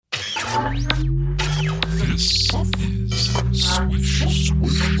Swish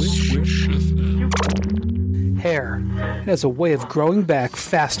FM. Hair. It has a way of growing back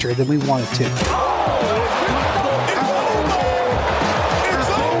faster than we want it to. You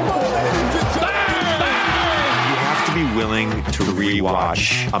have to be willing to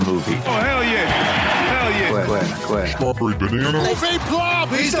rewatch a movie. Oh, hell yeah. Hell yeah. Quit. Strawberry banana. Hey, Plum,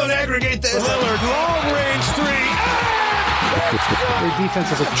 please don't aggregate this. Lillard, long range three. Their defense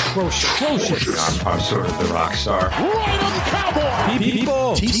is atrocious. I'm sort of the rock star. Right on the cowboy.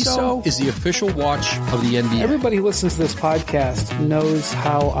 People, Tissot is the official watch of the NBA. Everybody who listens to this podcast knows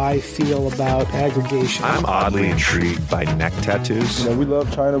how I feel about aggregation. I'm oddly intrigued by neck tattoos. You know, we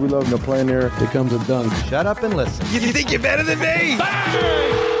love China. We love playing there. Here comes a dunk. Shut up and listen. You think you're better than me?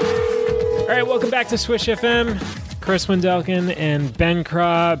 All right, welcome back to Swish FM. Chris Wendelken and Ben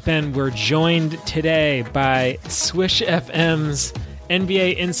Craw. Ben, we're joined today by Swish FM's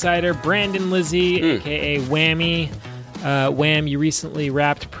NBA insider, Brandon Lizzie, a.k.a. Whammy. Wham, you recently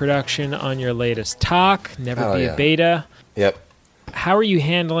wrapped production on your latest talk, Never Be a Beta. Yep. How are you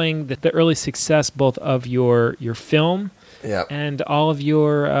handling the early success both of your film and all of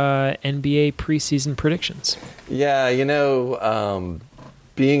your NBA preseason predictions? Yeah, you know,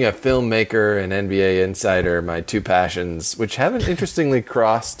 being a filmmaker and NBA insider, my two passions, which haven't interestingly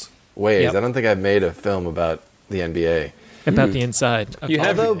crossed ways. Yep. I don't think I've made a film about the NBA. About the inside.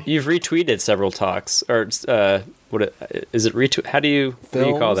 You've retweeted several talks, or is it retweet? What do you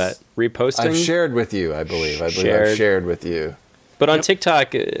call that? Reposting? I've shared with you, I believe. I've shared with you. But on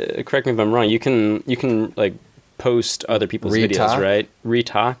TikTok, correct me if I'm wrong, you can like post other people's videos, right?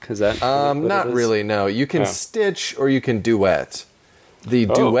 Retalk, is that? Not really. No, you can stitch or you can duet. The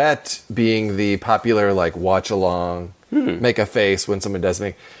duet being the popular, like, watch-along, make a face when someone does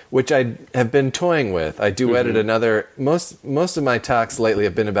something, which I have been toying with. I duetted another... Most of my talks lately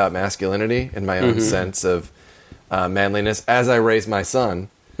have been about masculinity and my own sense of manliness as I raise my son,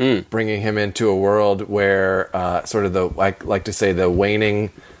 bringing him into a world where sort of I like to say, the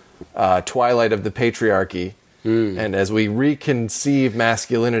waning twilight of the patriarchy. And as we reconceive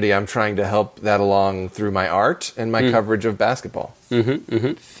masculinity, I'm trying to help that along through my art and my coverage of basketball.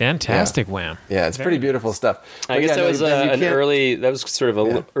 Fantastic, Wham. Yeah, it's pretty beautiful stuff. I guess that was that was sort of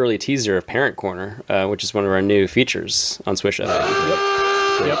an early teaser of Parent Corner, which is one of our new features on Swish FM.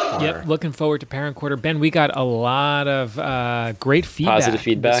 Yep. Looking forward to Parent Corner. Ben, we got a lot of great feedback. Positive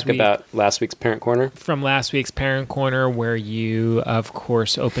feedback about last week's Parent Corner. From last week's Parent Corner, where you, of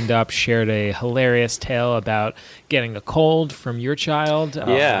course, opened up, shared a hilarious tale about getting a cold from your child.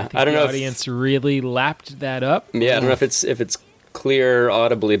 Yeah, I don't know. The audience really lapped that up. Yeah, I don't know if it's clear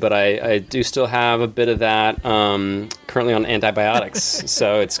audibly, but I do still have a bit of that currently on antibiotics.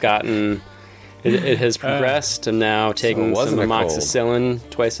 So it's gotten... It has progressed. I'm now taking some amoxicillin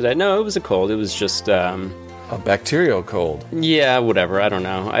twice a day. No, it was a cold. It was just... a bacterial cold. Yeah, whatever. I don't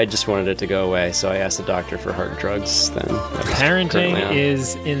know. I just wanted it to go away, so I asked the doctor for hard drugs then. Parenting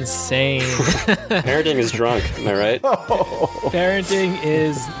is insane. Parenting is drunk. Am I right? Parenting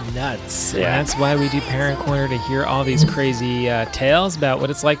is nuts. Yeah. And that's why we do Parent Corner, to hear all these crazy tales about what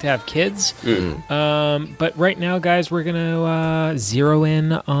it's like to have kids. But right now, guys, we're going to zero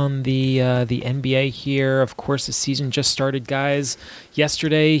in on the NBA here. Of course, the season just started, guys.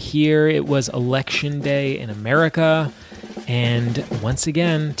 Yesterday here, it was Election Day in America. And once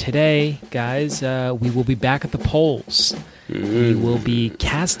again, today, guys, we will be back at the polls. We will be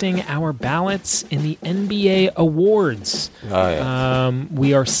casting our ballots in the NBA awards.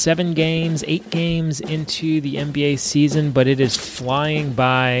 We are 8 games into the NBA season, but it is flying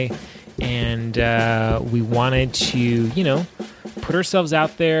by. And we wanted to, put ourselves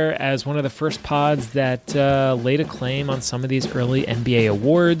out there as one of the first pods that laid a claim on some of these early NBA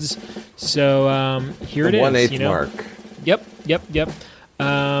awards. So here it is. 1/8 mark. Yep.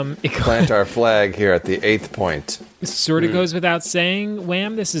 Plant our flag here at the 8th point. Sort of goes without saying,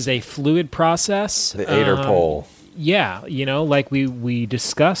 Wham, this is a fluid process. The Aider poll. Yeah, like we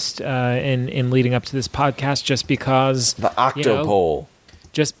discussed in leading up to this podcast, just because... The Octo poll.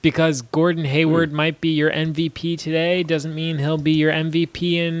 Just because Gordon Hayward might be your MVP today doesn't mean he'll be your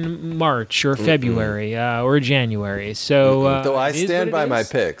MVP in March or February or January. So, though I stand by my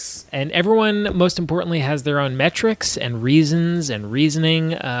picks. And everyone, most importantly, has their own metrics and reasons and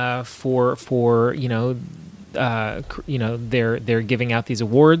reasoning for they're giving out these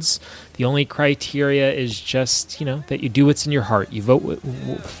awards. The only criteria is just that you do what's in your heart. You vote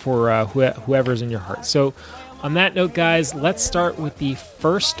for whoever's in your heart. So. On that note, guys, let's start with the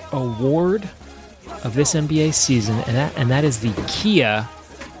first award of this NBA season, and that is the Kia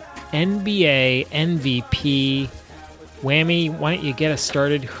NBA MVP Whammy, why don't you get us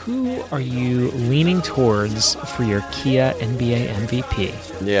started? Who are you leaning towards for your Kia NBA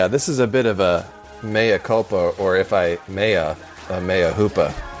MVP? Yeah, this is a bit of a mea culpa, or if I mea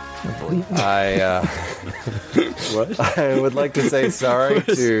hoopa. I would like to say sorry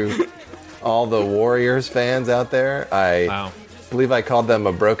to all the Warriors fans out there. I believe I called them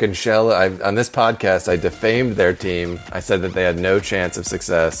a broken shell. On this podcast, I defamed their team. I said that they had no chance of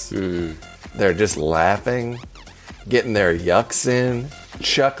success. They're just laughing, getting their yucks in,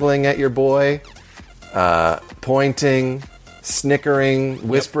 chuckling at your boy, pointing, snickering,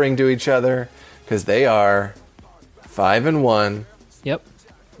 whispering to each other, because they are 5-1. Yep.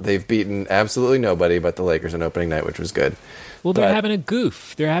 They've beaten absolutely nobody but the Lakers on opening night, which was good. Well, they're having a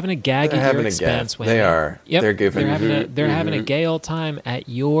goof. They're having a gag at your expense. They are. Yep. They're goofing. They're having a gay old time at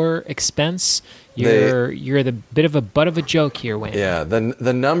your expense. You're the bit of a butt of a joke here, Wayne. Yeah.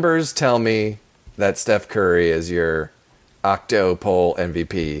 The numbers tell me that Steph Curry is your octo poll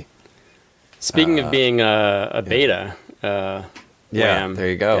MVP. Speaking of being a beta, yeah, Wham, there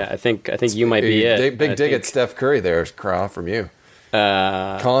you go. Yeah, I think you might be it. Big dig at Steph Curry there, Craw, from you.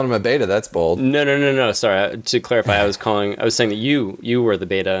 Calling him a beta, that's bold. No. Sorry, to clarify, I was saying that you were the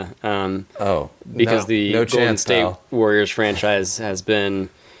beta. Because the Golden State Warriors franchise has been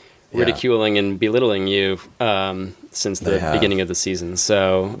ridiculing and belittling you since the beginning of the season.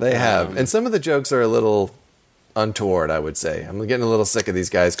 So they have, and some of the jokes are a little untoward. I would say I'm getting a little sick of these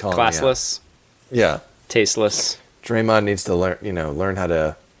guys calling classless. Me out. Yeah, tasteless. Draymond needs to learn how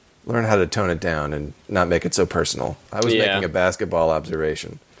to tone it down and not make it so personal. I was making a basketball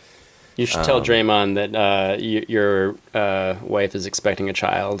observation. You should tell Draymond that your wife is expecting a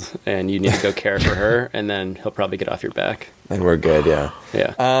child and you need to go care for her, and then he'll probably get off your back. And we're good, yeah.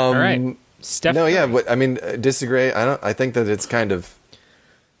 Yeah. All right. Steph Curry. I mean, disagree. I think that it's kind of.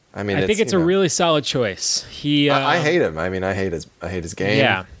 I think it's a really solid choice. I hate him. I mean, I hate his game.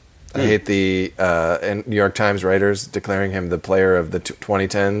 Yeah. I hate the New York Times writers declaring him the player of the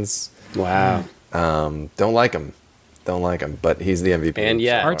 2010s. Wow. Don't like him. But he's the MVP. And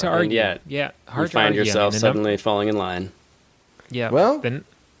yet, hard to argue. Hard you to find yourself suddenly falling in line. Yeah. Well,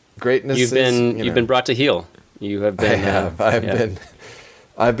 greatness. You've been brought to heel. You have been. I have.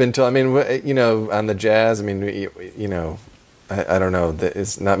 I've been told. I mean, on the Jazz. I mean, I don't know.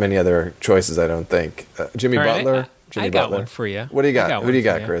 There's not many other choices. I don't think. Jimmy Butler. I got one for you. What do you got? Who do you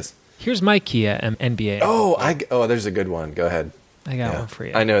got, Chris? Here's my Kia NBA. There's a good one. Go ahead. I got one for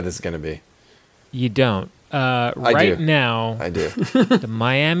you. I know what this is going to be. You don't. Now, I do. The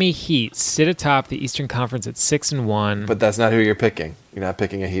Miami Heat sit atop the Eastern Conference at 6-1. But that's not who you're picking. You're not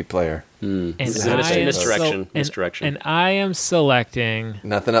picking a Heat player. And misdirection. And I am selecting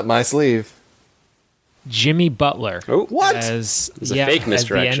nothing up my sleeve. Jimmy Butler. Oh, what? It's a fake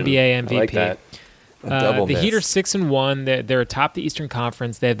misdirection. As the NBA MVP. I like that. The Heat are 6-1. They're atop the Eastern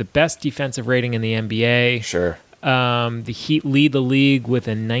Conference. They have the best defensive rating in the NBA. Sure. The Heat lead the league with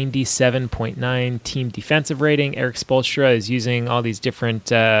a 97.9 team defensive rating. Eric Spoelstra is using all these different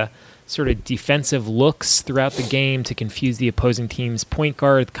sort of defensive looks throughout the game to confuse the opposing team's point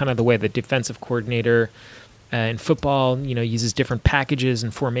guard, kind of the way the defensive coordinator in football, uses different packages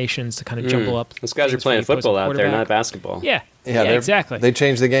and formations to kind of jumble up. Those guys are playing football out there, not basketball. Yeah, exactly. They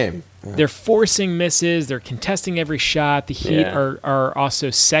changed the game. Yeah. They're forcing misses. They're contesting every shot. The Heat are also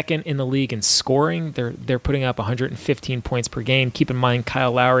second in the league in scoring. They're putting up 115 points per game. Keep in mind,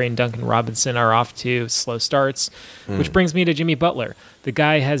 Kyle Lowry and Duncan Robinson are off to slow starts, which brings me to Jimmy Butler. The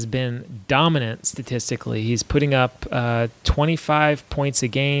guy has been dominant statistically. He's putting up 25 points a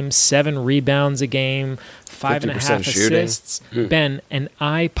game, 7 rebounds a game, 5.5 assists. Ben, an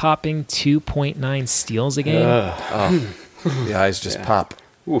eye-popping 2.9 steals a game. The eyes just pop.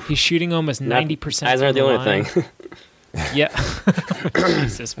 He's shooting almost 90%. Eyes aren't the only thing. Yeah.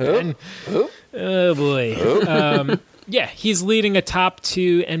 Jesus, Ben. Oh, boy. He's leading a top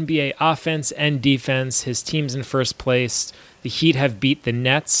 2 NBA offense and defense. His team's in first place. The Heat have beat the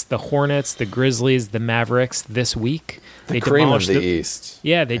Nets, the Hornets, the Grizzlies, the Mavericks this week. The cream of the East.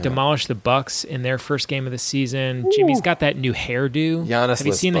 Yeah, they demolished the Bucks in their first game of the season. Ooh. Jimmy's got that new hairdo. Have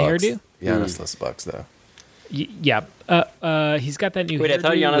you seen Bucks. The hairdo? Giannis-less Bucks, though. Yeah. He's got that new hairdo. Wait, I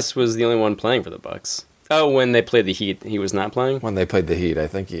thought Giannis was the only one playing for the Bucks. Oh, when they played the Heat, he was not playing? When they played the Heat, I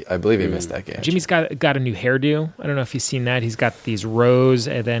believe he missed that game. Jimmy's got a new hairdo. I don't know if you've seen that. He's got these rows,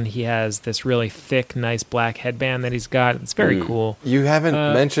 and then he has this really thick, nice black headband that he's got. It's very cool. You haven't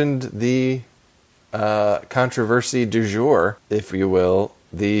mentioned the controversy du jour, if you will,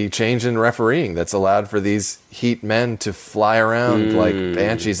 the change in refereeing that's allowed for these Heat men to fly around like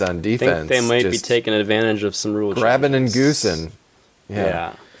banshees on defense. I think they might be taking advantage of some rule grabbing changes. and goosing.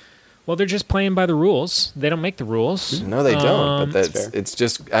 Yeah. Well, they're just playing by the rules. They don't make the rules. No, they don't. But fair. it's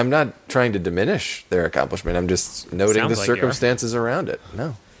just. I'm not trying to diminish their accomplishment. I'm just noting the Sounds like you are. circumstances around it.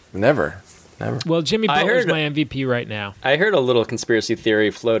 No, never. Well, Jimmy Butler's heard- my MVP right now. I heard a little conspiracy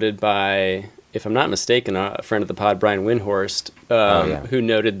theory floated by, if I'm not mistaken, a friend of the pod, Brian Windhorst, who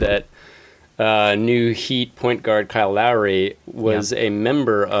noted that new Heat point guard Kyle Lowry was a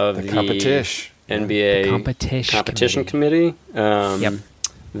member of the competition. NBA Competition committee. Yep.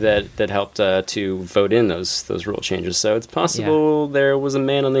 That helped to vote in those rule changes. So it's possible there was a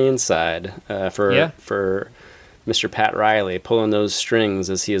man on the inside for Mr. Pat Riley pulling those strings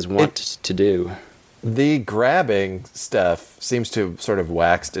as he is wont to do. The grabbing stuff seems to have sort of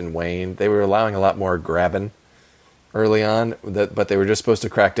waxed and waned. They were allowing a lot more grabbing early on, but they were just supposed to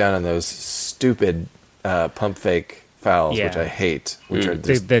crack down on those stupid pump fake fouls, which I hate, which are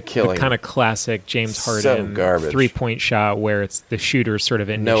just killing. The kind of classic James So Harden garbage. 3-point shot where it's the shooter sort of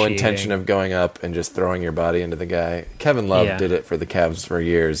initiating. No intention of going up and just throwing your body into the guy. Kevin Love did it for the Cavs for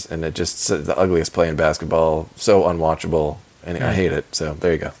years, and it just the ugliest play in basketball. So unwatchable, and I hate it. So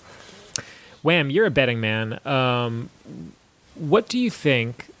there you go. Wham, you're a betting man. What do you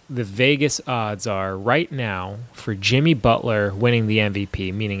think the Vegas odds are right now for Jimmy Butler winning the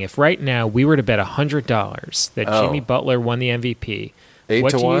MVP? Meaning, if right now we were to bet $100 that Jimmy Butler won the MVP, 8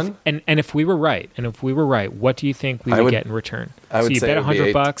 to 1? And if we were right, what do you think we would get in return? I would so you say bet it would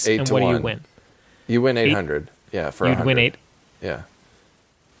be $100, 8 and to what do 1. you win? You win 800. Yeah, for You'd 100. win 8. Yeah,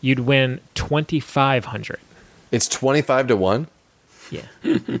 You'd win 2,500. it's 25 to 1. Yeah.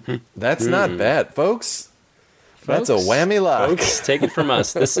 That's not bad, folks. That's a whammy lock. Folks, take it from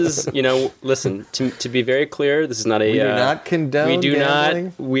us. This is, listen, to be very clear, this is not a... We do not condone We do gambling.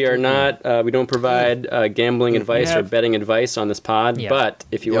 not. We are not. We don't provide gambling advice or betting advice on this pod. Yeah. But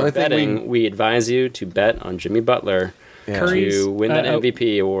if you The are only thing betting, we advise you to bet on Jimmy Butler Curry's, to win that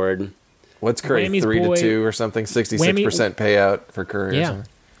MVP award. What's Curry, Whammy's 3 boy- to 2 or something? 66% payout for Curry or Yeah. something?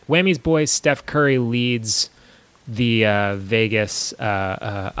 Whammy's boy Steph Curry leads the Vegas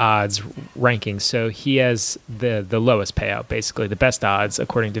odds ranking, so he has the lowest payout, basically the best odds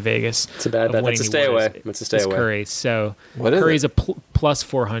according to Vegas. It's a bad of bet. winning That's a the stay award away. That's a stay is away. Curry. So What is Curry's it? a plus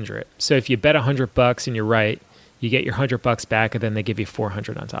 400. So if you bet $100 and you're right, you get your $100 back, and then they give you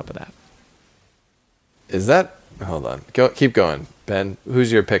 400 on top of that. Is that... Hold on. Keep going, Ben.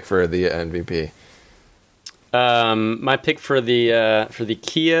 Who's your pick for the MVP? My pick for the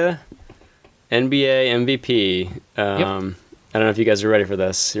Kia NBA MVP. I don't know if you guys are ready for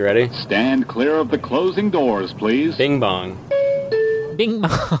this. You ready? Stand clear of the closing doors, please. Bing bong. Bing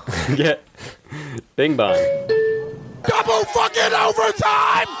bong. Get Bing bong. Double fucking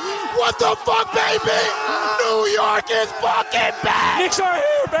overtime! What the fuck, baby? New York is fucking back! Knicks are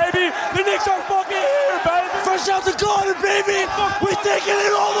here, baby! The Knicks are fucking here, baby! Fresh out the garden, baby! We're taking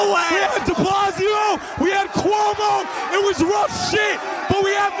it all the way! We had de Blasio, we had Cuomo, it was rough shit, but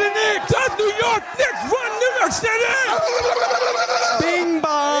we have the Knicks! That's New York! Knicks run New York City! Bing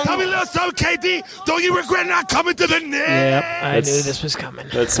bong! Tell me a little something, KD! Don't you regret not coming to the Knicks? Yep, I knew this was coming.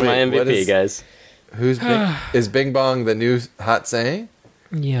 That's my Wait, what MVP, is- guys. Who's Bing? Is Bing Bong the new hot saying?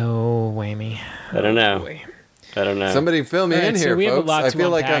 Yo, Whammy. I don't know. I don't know. Somebody fill me All right, in so here, we have folks. a lot I to feel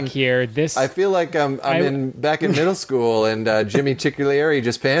like unpack I'm here. I feel like I'm back in middle school, and Jimmy Cicciolari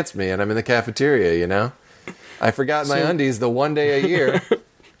just pants me, and I'm in the cafeteria. You know, I forgot my undies the one day a year.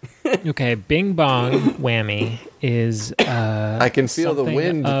 Okay, Bing Bong Whammy is I can feel the something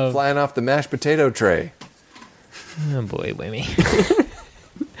wind of- flying off the mashed potato tray. Oh boy, Whammy.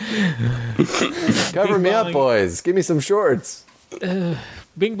 Cover me up, Bong. boys. Give me some shorts.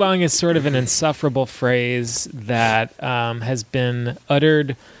 Bing bong is sort of an insufferable phrase that has been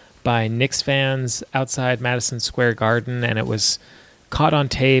uttered by Knicks fans outside Madison Square Garden, and it was caught on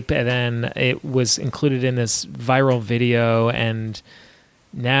tape, and then it was included in this viral video, and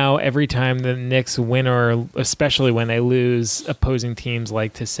now every time the Knicks win, or especially when they lose, opposing teams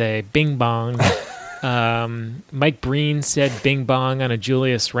like to say bing bong. Mike Breen said bing bong on a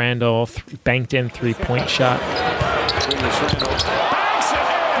Julius Randle banked in 3-point shot. Julius Randle banks it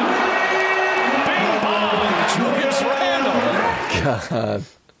in! Bing bong! Julius Randle! God.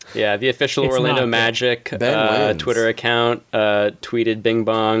 Yeah, the official It's Orlando not good. Magic Ben wins. Twitter account tweeted Bing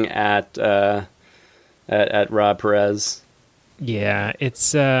Bong at Rob Perez. Yeah,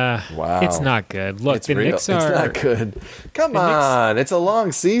 it's Wow. it's not good. Look, It's the real. Knicks It's are not good. Come the Knicks- on. It's a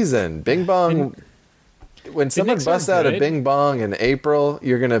long season. Bing Bong. When someone Knicks are busts out a good. Bing Bong in April,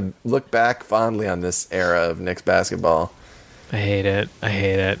 you're going to look back fondly on this era of Knicks basketball. I hate it. I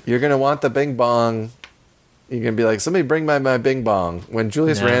hate it. You're going to want the Bing Bong. You're going to be like, somebody bring my Bing Bong. When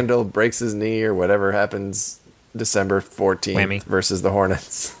Julius No. Randle breaks his knee or whatever happens December 14th Whammy. versus the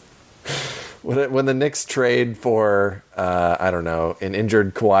Hornets. When the Knicks trade for I don't know, an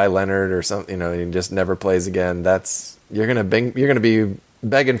injured Kawhi Leonard or something, he just never plays again. You're gonna be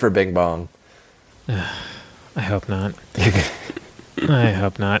begging for Bing Bong. I hope not. I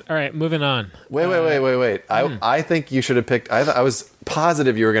hope not. All right, moving on. Wait. I think you should have picked. I was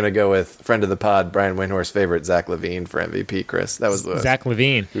positive you were going to go with friend of the pod, Brian Windhorst's favorite, Zach LaVine for MVP. Chris, that was Zach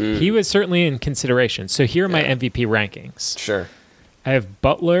LaVine. He was certainly in consideration. So here are my MVP rankings. Sure. I have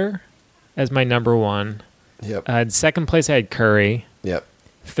Butler as my number one. Yep. Second place, I had Curry. Yep.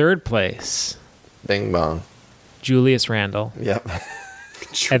 Third place, Bing Bong. Julius Randle. Yep.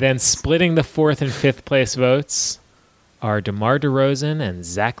 And then splitting the fourth and fifth place votes are DeMar DeRozan and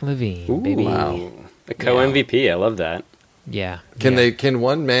Zach LaVine, baby. Wow. A co-MVP. I love that. Yeah. Can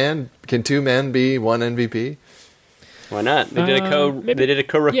two men be one MVP? Why not? They did a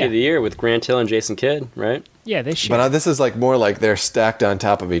co-rookie of the year with Grant Hill and Jason Kidd, right? Yeah, they should. But this is more like they're stacked on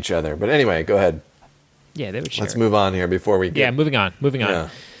top of each other. But anyway, go ahead. Yeah, they would share. Let's move on here before we get... Yeah, moving on. Yeah.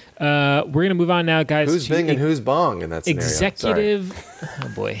 We're going to move on now, guys. Who's Bing and who's Bong in that scenario?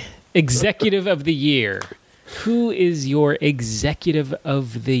 Executive of the year. Who is your executive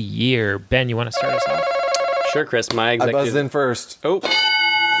of the year? Ben, you want to start us off? Sure, Chris. My executive... I buzzed in first. Oh.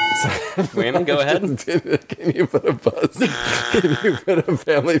 Wayman, go ahead. Can you put a buzz? Can you put a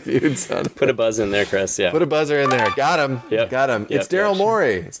Family Feud sound? Put a buzz in there, Chris. Yeah. Put a buzzer in there. Got him. Yep. Got him. Yep. It's Daryl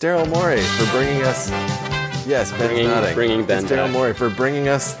Morey. It's Daryl Morey for bringing us... Yes, Ben's nodding. Bringing Ben It's Daryl back. Morey for bringing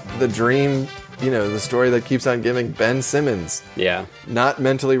us the dream, the story that keeps on giving. Ben Simmons. Yeah. Not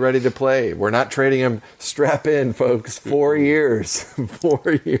mentally ready to play. We're not trading him. Strap in, folks. 4 years.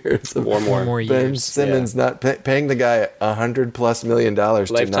 4 years. Four more Ben years. Simmons not paying the guy $100+ million to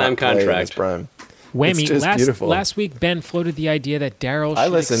Lifetime not play in his contract. prime. Whammy, It's just beautiful. last week Ben floated the idea that Daryl should I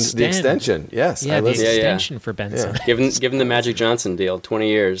listened. extend. The extension. Yes, Yeah, I the listened. extension for Ben Simmons. Give him the Magic Johnson deal. 20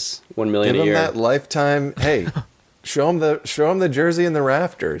 years, $1 million Give a him year. that lifetime. Hey, show him the jersey in the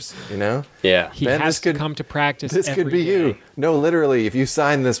rafters. Yeah. He Ben, has this to could- come to practice This every could be day. you. No, literally, if you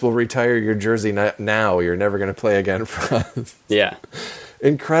sign this, we'll retire your jersey now. You're never going to play again for us. Yeah.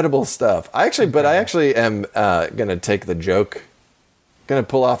 Incredible stuff. I actually am going to take the joke. Going to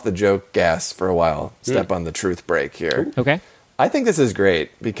pull off the joke gas for a while. Step on the truth break here. Okay. I think this is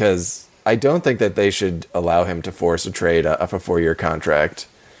great because I don't think that they should allow him to force a trade off a 4-year contract.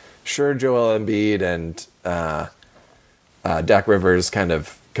 Sure, Joel Embiid and Doc Rivers kind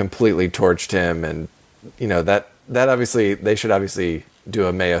of completely torched him, and that obviously they should obviously do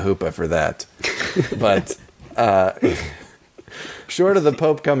a mea culpa for that. But short of the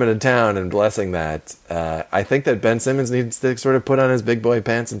Pope coming to town and blessing that, I think that Ben Simmons needs to sort of put on his big boy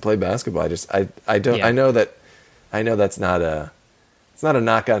pants and play basketball. I know that's not a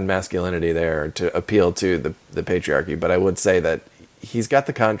knock on masculinity there to appeal to the patriarchy, but I would say that he's got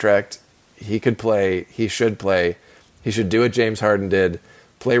the contract. He could play. He should play. He should do what James Harden did,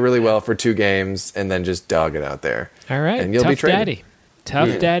 play really well for 2 games, and then just dog it out there. All right. And you'll Tough be traded. Daddy.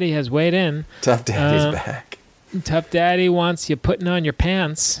 Tough Daddy has weighed in. Tough Daddy's back. Tough Daddy wants you putting on your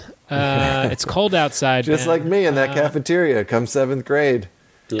pants. It's cold outside. Just Ben. like me in that cafeteria come 7th grade.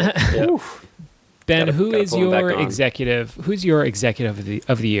 Yeah. Ben, Gotta who is pull him back your on. executive? Who's your executive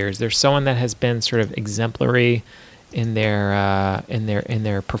of the year? Is there someone that has been sort of exemplary in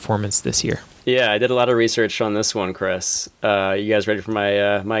their performance this year? Yeah, I did a lot of research on this one, Chris. You guys ready for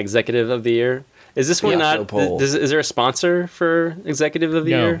my executive of the year? Is this one Yeah, not? no poll. Is there a sponsor for executive of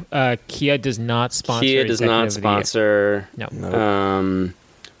the year? No, Kia does not sponsor. Kia does Executive not of the Year. sponsor. No.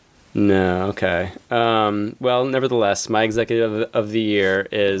 No. Okay. Well, nevertheless, my executive of the year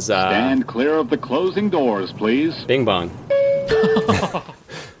is Stand clear of the closing doors, please. Bing Bong.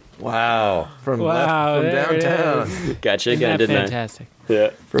 Wow. From there it downtown. is. Gotcha Isn't again, that didn't fantastic? I? Yeah.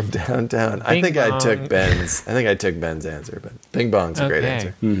 From downtown. I Bing think I bong. took Ben's answer, but Bing Bong's a great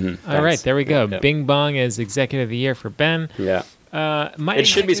answer. All right, there we go. Yeah. Bing Bong is executive of the year for Ben. Yeah. My It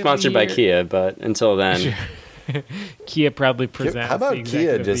should be executive of the sponsored by year- Kia, but until then, Kia probably presents. How about the executive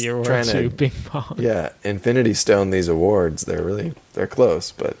Kia of the just year award trying to- Bing Bong? Yeah, Infinity Stone these awards. They're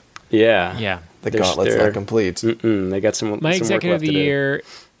close, but yeah. Yeah. the They're- gauntlet's they're- not complete. They got some. My some executive work of left the to do. year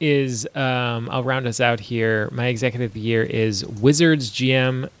is, I'll round us out here. My executive of the year is Wizards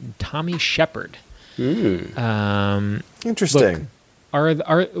GM Tommy Shepard. Interesting. Are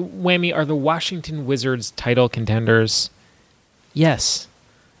the Washington Wizards title contenders? Yes.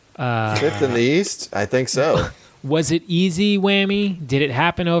 5th in the East? I think so. Was it easy, Whammy? Did it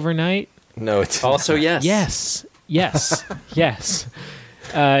happen overnight? No, it's Also, yes. Yes. Yes.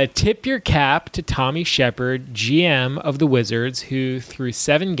 Tip your cap to Tommy Shepard, GM of the Wizards, who through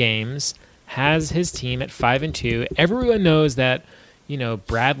 7 games has his team at 5-2. Everyone knows that,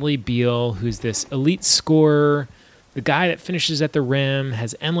 Bradley Beal, who's this elite scorer, the guy that finishes at the rim,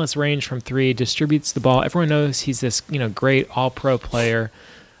 has endless range from three, distributes the ball. Everyone knows he's this, great all-pro player.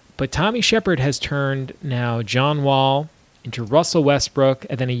 But Tommy Shepard has turned now John Wall into Russell Westbrook,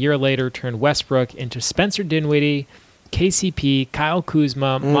 and then a year later turned Westbrook into Spencer Dinwiddie, KCP, Kyle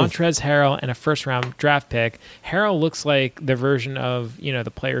Kuzma, Montrezl Harrell, and a first-round draft pick. Harrell looks like the version of,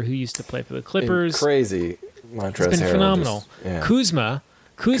 the player who used to play for the Clippers. Crazy. Montrezl It's been Harrell phenomenal.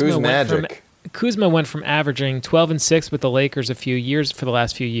 Kuzma went from averaging 12 and 6 with the Lakers for the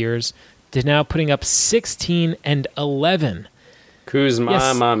last few years to now putting up 16 and 11. Kuzma,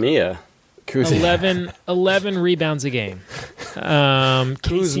 mamma mia. 11 rebounds a game.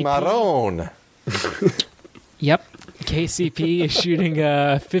 Kuzmarone. Yep. KCP is shooting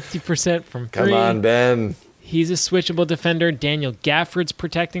 50% from three. Come on, Ben. He's a switchable defender. Daniel Gafford's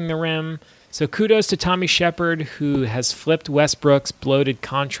protecting the rim. So kudos to Tommy Shepard, who has flipped Westbrook's bloated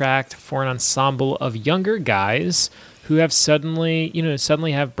contract for an ensemble of younger guys who have suddenly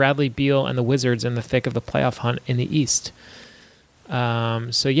have Bradley Beal and the Wizards in the thick of the playoff hunt in the East.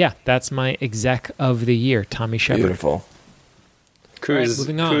 That's my exec of the year, Tommy Shepard. Beautiful.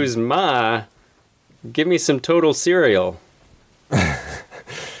 Moving on. Kuzma, give me some total cereal.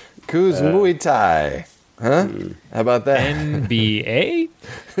 Kuz Muay Thai. Huh? How about that? NBA.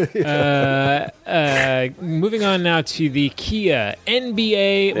 Moving on now to the Kia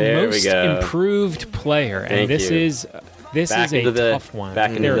NBA Most Improved Player, and this is a tough one.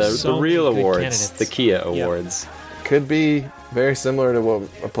 Back into the real awards, candidates. The Kia Awards. Could be very similar to what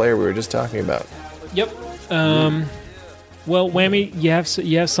a player we were just talking about. Yep. Well, Whammy, you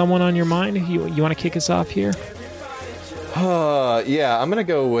have someone on your mind? You want to kick us off here? I'm going to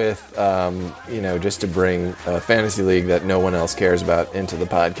go with, just to bring a fantasy league that no one else cares about into the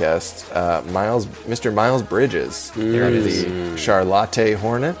podcast, Mr. Miles Bridges of the Charlotte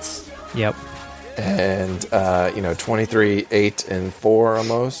Hornets. Yep. And, 23-8-4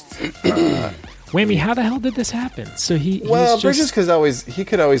 almost. Whammy, how the hell did this happen? So Bridges he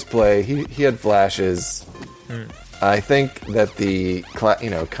could always play. He had flashes. I think that the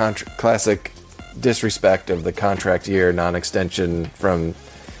classic disrespect of the contract year non-extension from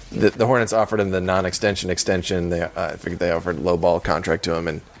the Hornets offered him the non-extension extension. I think they offered a low-ball contract to him,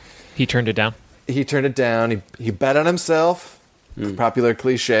 and he turned it down. He bet on himself. Popular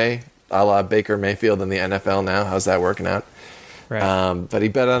cliche, a la Baker Mayfield in the NFL now. How's that working out? Right. But he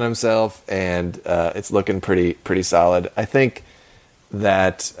bet on himself, and it's looking pretty solid. I think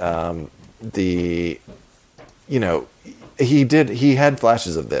that he had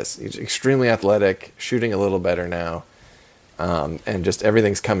flashes of this. He's extremely athletic, shooting a little better now, and just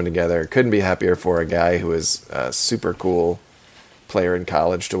everything's coming together. Couldn't be happier for a guy who was a super cool player in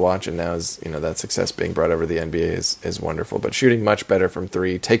college to watch, and now is that success being brought over to the NBA is wonderful. But shooting much better from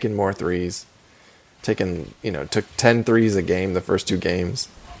three, taking more threes. Took 10 threes a game the first two games.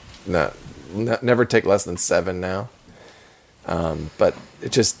 Never take less than 7 now. But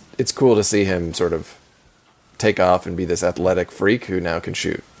it's cool to see him sort of take off and be this athletic freak who now can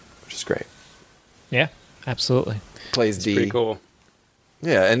shoot, which is great. Yeah, absolutely. Plays D. Pretty cool.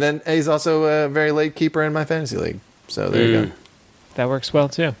 Yeah, and then he's also a very late keeper in my fantasy league. So there you go. That works well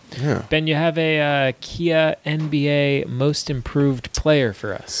too. Yeah. Ben, you have a Kia NBA Most Improved Player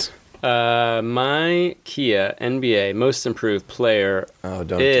for us. My Kia NBA Most Improved Player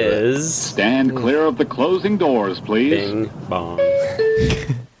is... Stand clear of the closing doors, please. Bing Bong.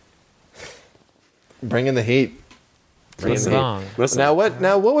 Bring in the heat. Bing Bong. Now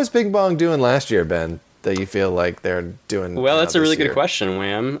what was Bing Bong doing last year, Ben, that you feel like they're doing? Well, that's a really good question,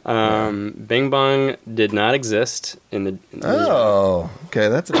 Wham. Bing Bong did not exist in the... okay,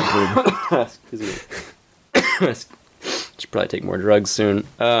 that's an improvement. Excuse me. Should probably take more drugs soon.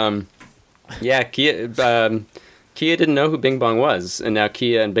 Kia didn't know who Bing Bong was, and now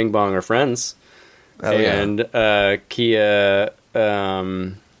Kia and Bing Bong are friends. Oh, and Kia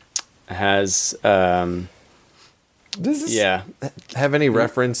has does this have any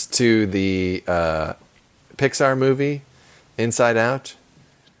reference to the Pixar movie Inside Out?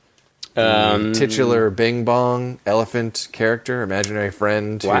 Titular Bing Bong elephant character, imaginary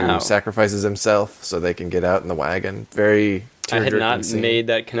friend who sacrifices himself so they can get out in the wagon. Very I had not made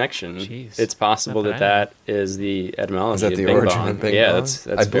that connection. Jeez. It's possible that is the etymology is that of the Bing origin Bong. of Bing yeah, Bong? that's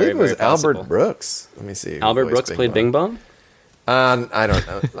I very, believe it was very possible. Albert Brooks. Let me see. Albert Brooks played Bing Bong? I don't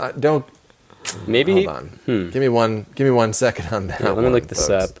know. Don't. Maybe. Hold on. Give me 1 second on that. Yeah, let me look this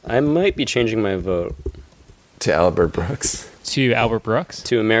up. I might be changing my vote to Albert Brooks. To Albert Brooks?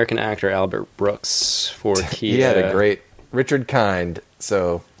 To American actor Albert Brooks for Kia. He had a great Richard Kind,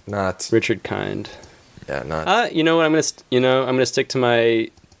 so not Richard Kind. Yeah, not. You know what? I'm gonna stick to my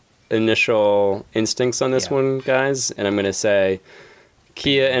initial instincts on this one, guys, and I'm gonna say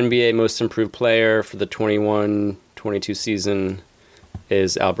Kia NBA Most Improved Player for the 21-22 season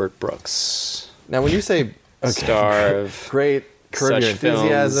is Albert Brooks. Now, when you say star of great Curb Your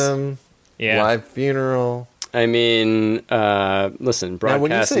Enthusiasm, Live Funeral. I mean, listen,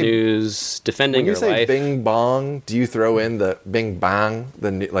 broadcast news, defending your life. When you say Bing Bong, do you throw in the Bing Bang,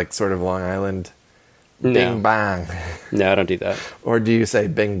 the sort of Long Island? No. Bing Bang. No, I don't do that. Or do you say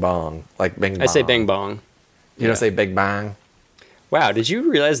Bing Bong, like Bing Bong? I say Bing Bong. You don't say Big Bang? Wow, did you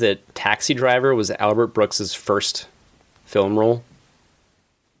realize that Taxi Driver was Albert Brooks' first film role?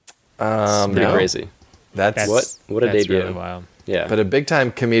 It's pretty crazy. That's what a debut. Really wild. Yeah, but a big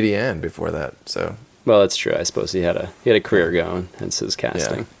time comedian before that. So well, that's true. I suppose he had a career going. Hence his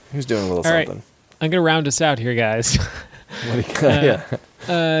casting. Yeah. He was doing a little All something. Right. I'm gonna round us out here, guys. What do you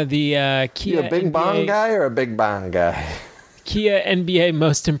the Kia you a Bing NBA, Bong guy or a Big Bang guy? Kia NBA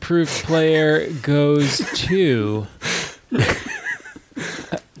Most Improved Player goes to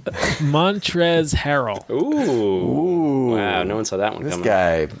Montrezl Harrell. Ooh. Wow, no one saw that one this coming. This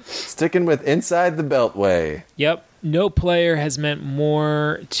guy sticking with inside the beltway. Yep. No player has meant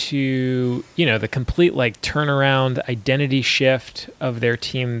more to, the complete turnaround identity shift of their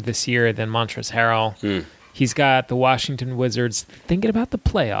team this year than Montrezl Harrell. He's got the Washington Wizards thinking about the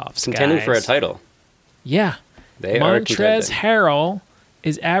playoffs, contending guys. for a title. Yeah. They are Montrezl contending. Harrell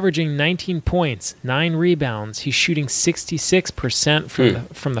is averaging 19 points, 9 rebounds. He's shooting 66%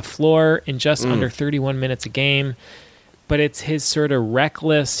 from the floor in just under 31 minutes a game. But it's his sort of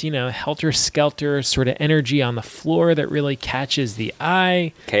reckless, helter-skelter sort of energy on the floor that really catches the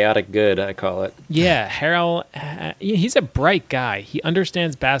eye. Chaotic good, I call it. Yeah, Harrell, he's a bright guy. He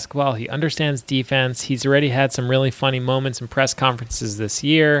understands basketball. He understands defense. He's already had some really funny moments in press conferences this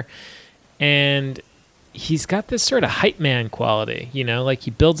year. And he's got this sort of hype man quality,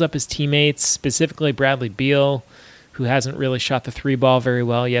 he builds up his teammates, specifically Bradley Beal, who hasn't really shot the 3 ball very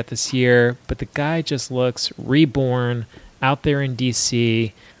well yet this year. But the guy just looks reborn out there in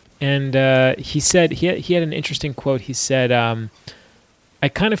D.C. And he said, he had an interesting quote. He said, I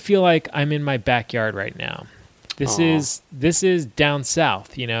kind of feel like I'm in my backyard right now. This is down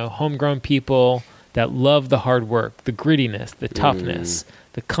south, homegrown people that love the hard work, the grittiness, the toughness,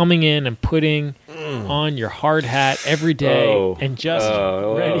 the coming in and putting on your hard hat every day and just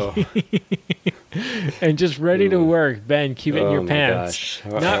ready and just ready to work. Ben, keep it in your pants.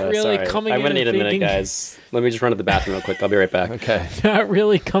 Gosh. Not really coming in. I'm gonna need and a minute, guys. Let me just run to the bathroom real quick. I'll be right back. Okay. Not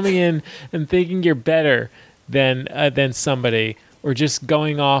really coming in and thinking you're better than somebody or just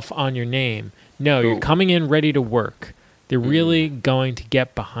going off on your name. No, you're coming in ready to work. They're really going to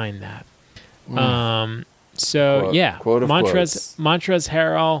get behind that. Montrezl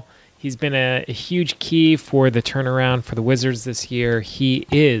Harrell, he's been a huge key for the turnaround for the Wizards this year. He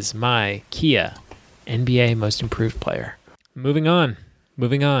is my Kia NBA Most Improved Player. Moving on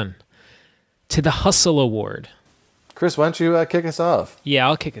to the Hustle Award. Chris, why don't you kick us off? Yeah,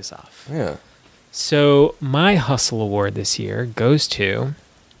 I'll kick us off. Yeah. So my Hustle Award this year goes to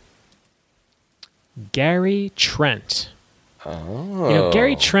Gary Trent. Oh.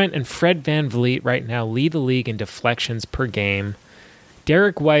 Gary Trent and Fred VanVleet right now lead the league in deflections per game.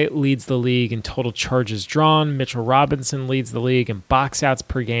 Derek White leads the league in total charges drawn. Mitchell Robinson leads the league in box outs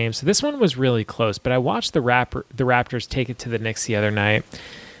per game. So this one was really close, but I watched the Raptors take it to the Knicks the other night,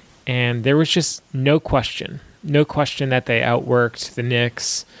 and there was just no question that they outworked the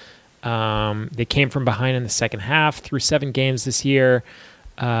Knicks. They came from behind in the second half through 7 games this year.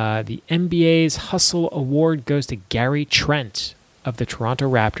 The NBA's Hustle Award goes to Gary Trent of the Toronto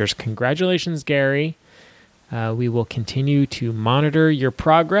Raptors. Congratulations, Gary. We will continue to monitor your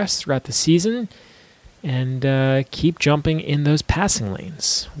progress throughout the season and keep jumping in those passing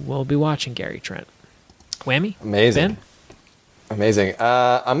lanes. We'll be watching Gary Trent. Whammy? Amazing. Ben? Amazing.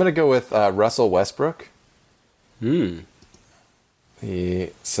 I'm going to go with Russell Westbrook. He,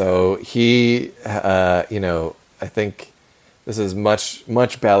 I think this is much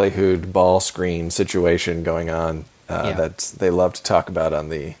ballyhooed ball screen situation going on that they love to talk about on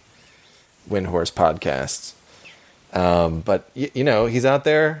the Windhorse podcasts. But he's out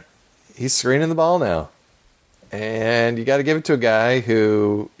there, he's screening the ball now, and you got to give it to a guy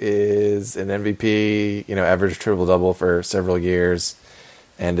who is an MVP, average triple-double for several years,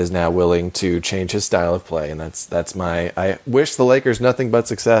 and is now willing to change his style of play. And I wish the Lakers nothing but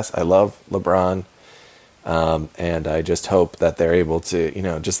success. I love LeBron. And I just hope that they're able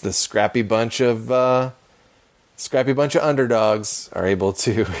to, just this scrappy bunch of underdogs are able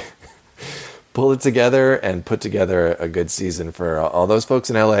to pull it together and put together a good season for all those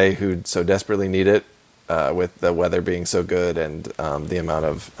folks in LA who so desperately need it. with the weather being so good and the amount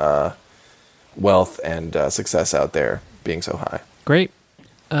of wealth and success out there being so high. Great.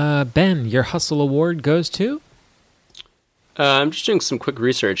 Ben, your Hustle Award goes to? I'm just doing some quick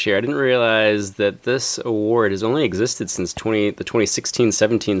research here. I didn't realize that this award has only existed since the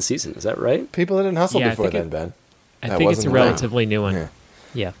 2016-17 season. Is that right? People didn't hustle before then, Ben. I think it's a relatively new one.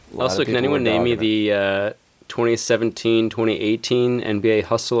 Yeah. Also, can anyone name me the 2017-2018 NBA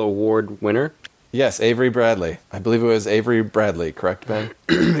Hustle Award winner? Yes, Avery Bradley. I believe it was Avery Bradley, correct, Ben?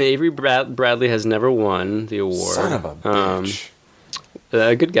 Avery Bradley has never won the award. Son of a bitch.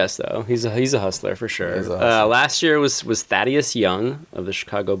 Good guess, though. He's a hustler for sure. Last year was Thaddeus Young of the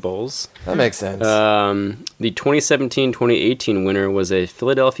Chicago Bulls. That makes sense. The 2017-2018 winner was a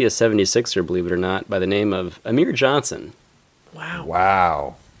Philadelphia 76er, believe it or not, by the name of Amir Johnson.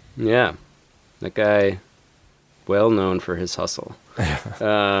 Wow. Yeah. That guy, well known for his hustle.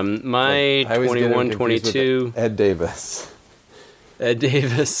 My 21-22... Ed Davis. Ed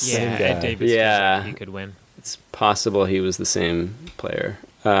Davis. Yeah, Ed Davis. Yeah. He could win. It's possible he was the same player.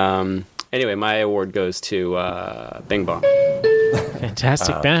 Anyway, my award goes to Bing Bong.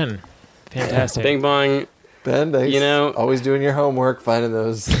 Fantastic, Ben. Fantastic. Bing Bong. Ben, thanks. Always doing your homework, finding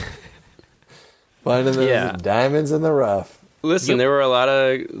those diamonds in the rough. Listen, there were a lot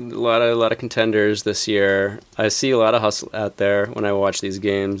of contenders this year. I see a lot of hustle out there when I watch these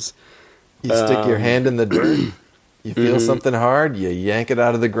games. You stick your hand in the dirt. You feel something hard, you yank it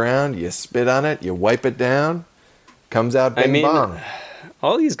out of the ground, you spit on it, you wipe it down, comes out bing bong.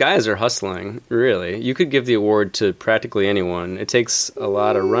 All these guys are hustling, really. You could give the award to practically anyone. It takes a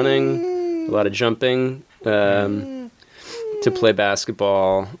lot of running, a lot of jumping to play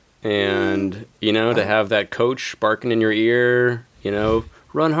basketball, and, to have that coach barking in your ear,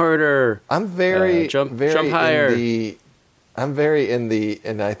 run harder. I'm jump higher. I'm very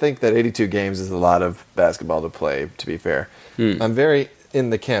and I think that 82 games is a lot of basketball to play, to be fair. I'm very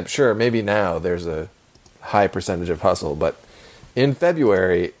in the camp. Sure, maybe now there's a high percentage of hustle, but in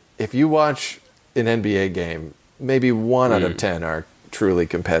February, if you watch an NBA game, maybe 1 out of 10 are truly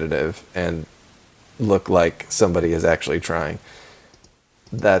competitive and look like somebody is actually trying.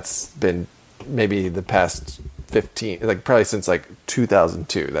 That's been maybe the past 15, probably since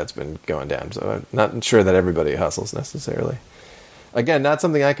 2002, that's been going down. So I'm not sure that everybody hustles necessarily. Again, not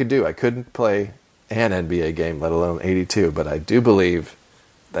something I could do. I couldn't play an NBA game, let alone 82, but I do believe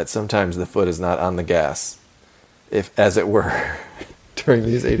that sometimes the foot is not on the gas, if as it were, during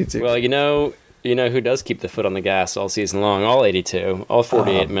these 82. Well, you know who does keep the foot on the gas all season long, all 82, all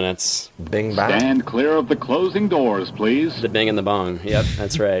 48 minutes. Bing bang. Stand clear of the closing doors, please. The bing and the bong. Yep,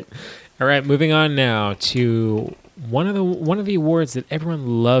 that's right. All right, moving on now to one of the awards that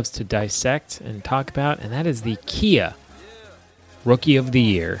everyone loves to dissect and talk about, and that is the Kia Rookie of the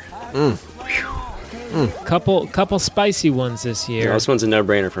Year. Couple spicy ones this year. Yeah, this one's a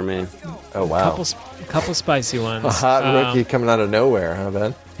no-brainer for me. Oh wow, couple spicy ones. A hot rookie coming out of nowhere, huh,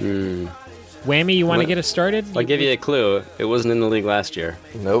 Ben? Whammy, you want to get us started? I'll give you a clue. It wasn't in the league last year.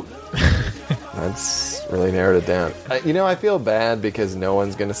 Nope. That's really narrowed it down. I feel bad because no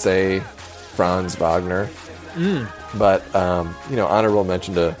one's going to say Franz Wagner. But, honorable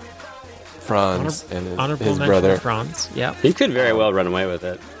mention to Franz and his brother. Franz, yeah. He could very well run away with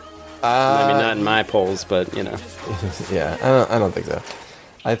it. Maybe not in my polls, but, Yeah, I don't think so.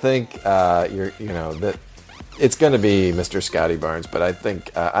 I think, that it's going to be Mr. Scotty Barnes, but I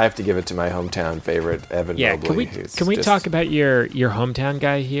think I have to give it to my hometown favorite, Evan Mobley. Can we talk about your hometown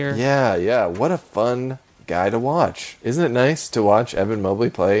guy here? Yeah. What a fun guy to watch. Isn't it nice to watch Evan Mobley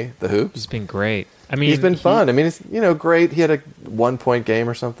play the hoops? He's been great. I mean, he's been fun. I mean, it's great. He had a 1-point game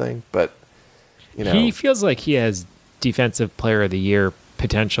or something, but he feels like he has Defensive Player of the Year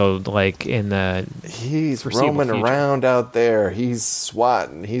potential, in the he's roaming around out there. He's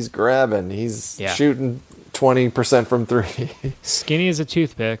swatting. He's grabbing. He's shooting 20% from 3. Skinny as a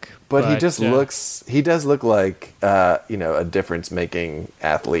toothpick, but he just looks. He does look like a difference-making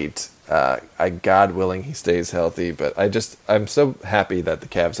athlete. God willing, he stays healthy. But I'm so happy that the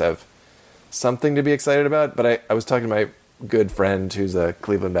Cavs have something to be excited about. But I was talking to my good friend who's a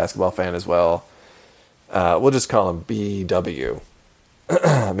Cleveland basketball fan as well. We'll just call him BW.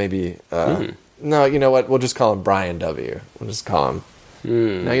 Maybe. No, you know what? We'll just call him Brian W. We'll just call him.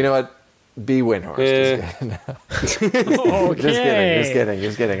 No, you know what? B. Windhorst.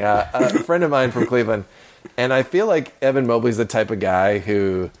 Just kidding. A friend of mine from Cleveland, and I feel like Evan Mobley's the type of guy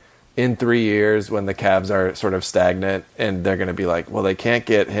who, in 3 years, when the Cavs are sort of stagnant, and they're going to be like, well, they can't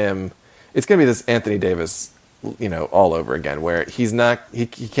get him. It's going to be this Anthony Davis, all over again, where he's not. He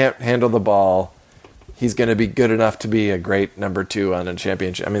can't handle the ball. he's going to be good enough to be a great number 2 on a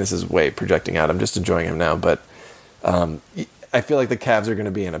championship. I mean, this is way projecting out. I'm just enjoying him now, but I feel like the Cavs are going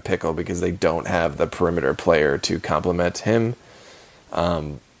to be in a pickle because they don't have the perimeter player to complement him.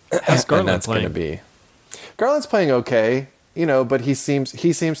 How's Garland playing? Garland's playing okay, but he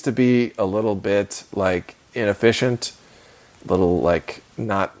seems to be a little bit like inefficient, little like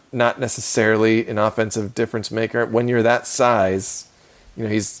not necessarily an offensive difference maker. When you're that size,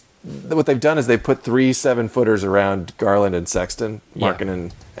 what they've done is they put 3 7-footers around Garland and Sexton, Markkanen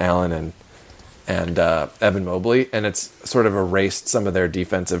and Allen and Evan Mobley, and it's sort of erased some of their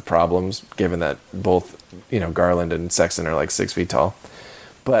defensive problems, given that both Garland and Sexton are like 6 feet tall.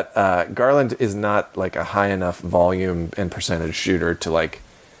 But Garland is not like a high enough volume and percentage shooter to like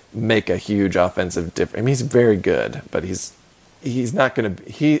make a huge offensive difference. I mean, he's very good, but he's not going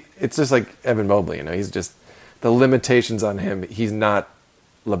to. It's just like Evan Mobley, He's just the limitations on him. He's not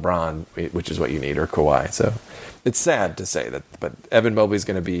LeBron, which is what you need, or Kawhi. So it's sad to say that, but Evan Mobley's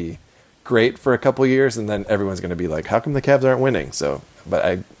going to be great for a couple of years, and then everyone's going to be like, how come the Cavs aren't winning? So, but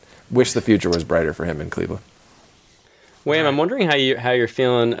I wish the future was brighter for him in Cleveland. Wayne, I'm wondering how you're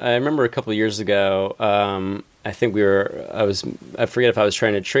feeling. I remember a couple of years ago, I think I forget if I was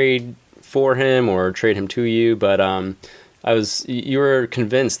trying to trade for him or trade him to you, but you were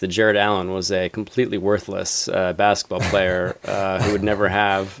convinced that Jared Allen was a completely worthless basketball player who would never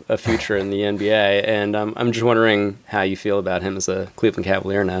have a future in the NBA, and I'm just wondering how you feel about him as a Cleveland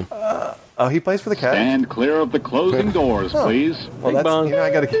Cavalier now. He plays for the Cavs. Stand clear of the closing doors, please. Well, Bing bong. I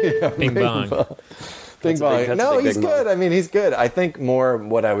got to Bing bong. Bing bong. No, he's good. Bong. I mean, he's good. I think more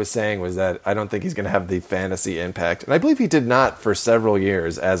what I was saying was that I don't think he's going to have the fantasy impact, and I believe he did not for several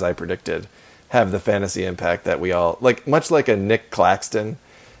years, as I predicted, have the fantasy impact that we all like. Much like a Nick Claxton,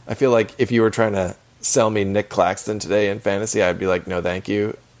 I feel like if you were trying to sell me Nick Claxton today in fantasy, I'd be like, no, thank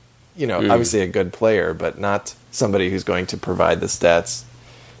you. Obviously a good player, but not somebody who's going to provide the stats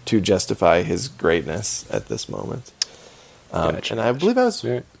to justify his greatness at this moment. And I believe I was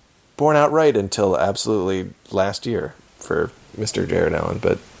born outright until absolutely last year for Mr. Jared Allen,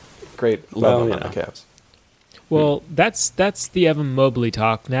 but great love him on the Cavs. Well, that's the Evan Mobley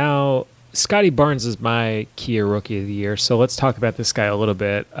talk. Now, Scotty Barnes is my Kia Rookie of the Year, so let's talk about this guy a little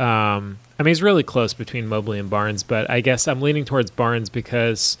bit. I mean, he's really close between Mobley and Barnes, but I guess I'm leaning towards Barnes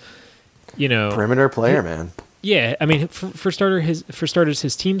because, perimeter player, man. Yeah, I mean, for starters,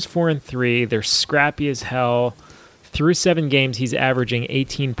 his team's 4-3. They're scrappy as hell. Through 7 games, he's averaging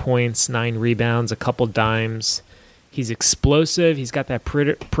 18 points, 9 rebounds, a couple dimes. He's explosive. He's got that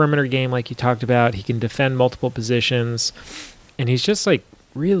perimeter game like you talked about. He can defend multiple positions. And he's just like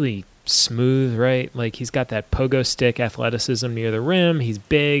really smooth, right? Like he's got that pogo stick athleticism near the rim. He's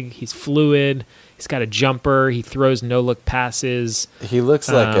big. He's fluid. He's got a jumper. He throws no-look passes. He looks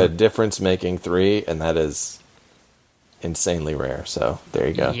like a difference-making 3, and that is insanely rare. So there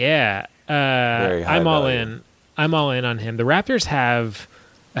you go. Yeah. Very high I'm all value. in. I'm all in on him. The Raptors have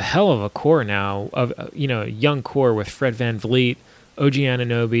a hell of a core now, of a young core with Fred VanVleet, OG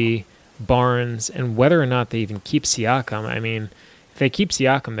Anunoby, Barnes, and whether or not they even keep Siakam. I mean, if they keep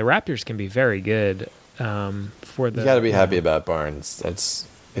Siakam, the Raptors can be very good. For the you got to be happy about Barnes.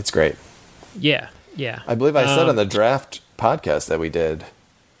 It's great. Yeah. I believe I said on the draft podcast that we did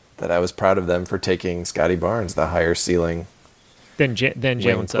that I was proud of them for taking Scotty Barnes, the higher ceiling than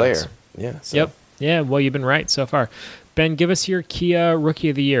Jalen player. Suggs. Yeah. So. Yep. Yeah, well, you've been right so far. Ben, give us your Kia Rookie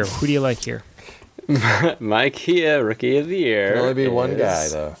of the Year. Who do you like here? My Kia Rookie of the Year. Can only be one guy,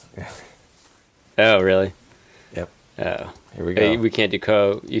 though. Oh, really? Yep. Oh. Here we go. You can't do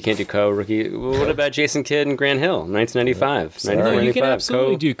co-rookie. Well, what about Jason Kidd and Grant Hill, 1995? No, you can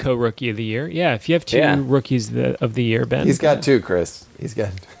absolutely do co-rookie of the year. Yeah, if you have 2 rookies of the year, Ben. He's got 2, Chris. He's got.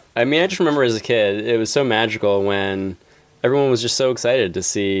 I mean, I just remember as a kid, it was so magical when everyone was just so excited to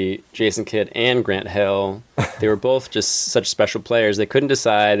see Jason Kidd and Grant Hill. They were both just such special players. They couldn't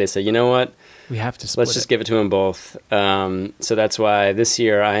decide. They said, you know what? We have to split Let's just give it to them both. So that's why this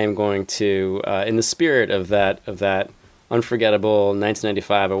year I am going to, in the spirit of that unforgettable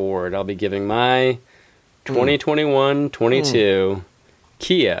 1995 award, I'll be giving my 2021-22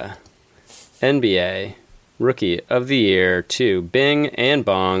 Kia NBA Rookie of the Year to Bing and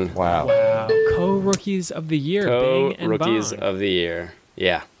Bong. Wow. Co-rookies of the year, Bing and Bong. Co-rookies of the year.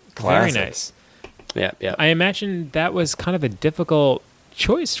 Yeah. Very nice. Yeah. I imagine that was kind of a difficult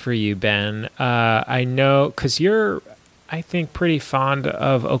choice for you, Ben. I know, because you're, I think, pretty fond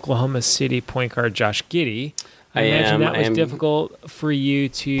of Oklahoma City point guard Josh Giddey. I imagine that was difficult for you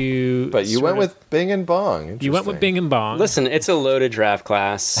to. But you went with Bing and Bong. You went with Bing and Bong. Listen, it's a loaded draft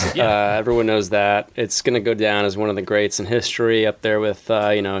class. Everyone knows that. It's going to go down as one of the greats in history, up there with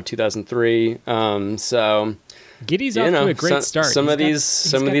 2003. So Giddy's off to a great start. Some of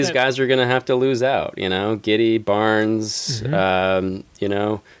these guys are going to have to lose out. Giddy, Barnes,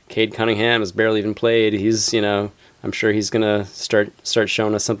 Cade Cunningham has barely even played. He's I'm sure he's going to start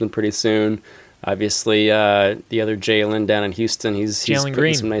showing us something pretty soon. Obviously, the other Jalen down in Houston, he's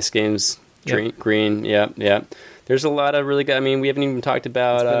putting some nice games. Yep. Green, yeah. There's a lot of really good. I mean, we haven't even talked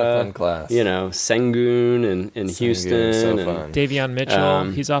about it's been a fun class. Sengun in Houston, so and fun. Davion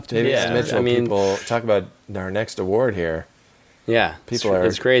Mitchell. He's off to Davion Mitchell. I mean, people talk about our next award here. Yeah,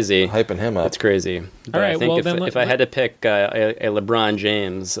 it's crazy, hyping him up. It's crazy. But all right, I think if I had to pick a LeBron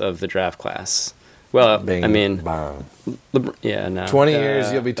James of the draft class, well, Bing, I mean, bong. 20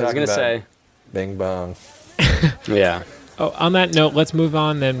 years you'll be talking about. Say, Bing bong. Yeah. Oh, on that note, let's move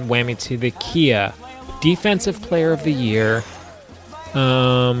on then, Whammy, to the Kia Defensive Player of the Year.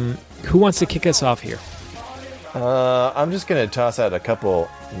 Who wants to kick us off here? I'm just going to toss out a couple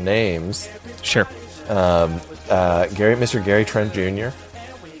names. Sure. Mr. Gary Trent Jr.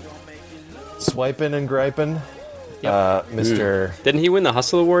 Swiping and griping. Yep. Mr. Didn't he win the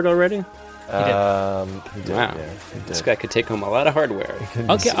Hustle Award already? He did. Wow. Yeah, This guy could take home a lot of hardware.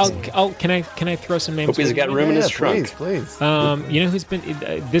 Okay, can I throw some names? Hope he's got room in his trunk. Please. You know who's been?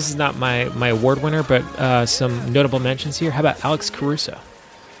 This is not my award winner, but some notable mentions here. How about Alex Caruso?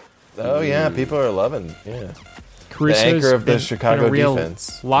 Oh yeah, people are loving. Yeah, Caruso's the anchor of the been Chicago a real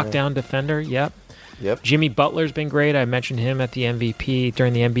defense. Lockdown defender. Yep. Jimmy Butler's been great. I mentioned him at the MVP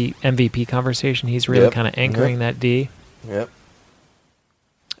during the MVP conversation. He's really kind of anchoring that D. Yep.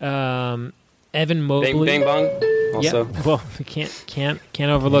 Evan Mobley. Bing Bong. Also. Yep. Well, we can't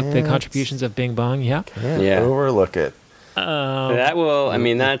overlook the contributions of Bing Bong. Yeah. Can't overlook it. That will. I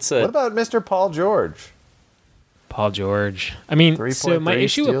mean, that's a. What about Mr. Paul George? Paul George. I mean, so my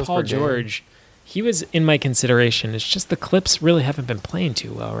issue with Paul George, he was in my consideration. It's just the Clips really haven't been playing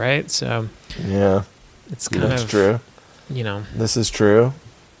too well, right? So yeah, it's kind of true. This is true.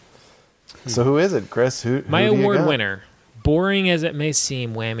 So who is it, Chris? Who my who do you award got? winner? Boring as it may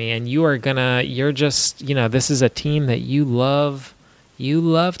seem, Whammy, and you're just this is a team that you love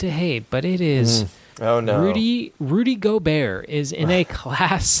to hate, but it is. Oh no, Rudy Gobert is in a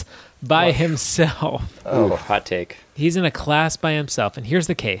class by himself. Oh, hot take. He's in a class by himself, and here's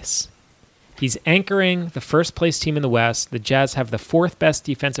the case. He's anchoring the first place team in the West. The Jazz have the 4th best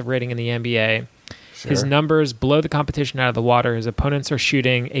defensive rating in the NBA. Sure. His numbers blow the competition out of the water. His opponents are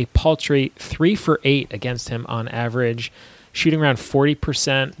shooting a paltry 3 for 8 against him on average, shooting around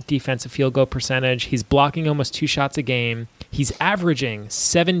 40% defensive field goal percentage. He's blocking almost 2 shots a game. He's averaging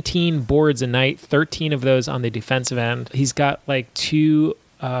 17 boards a night, 13 of those on the defensive end. He's got like 2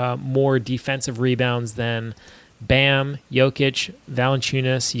 more defensive rebounds than Bam, Jokic,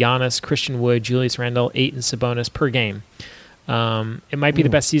 Valanciunas, Giannis, Christian Wood, Julius Randle, Ayton Sabonis per game. It might be the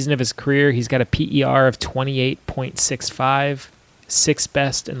best season of his career. He's got a PER of 28.65, 6th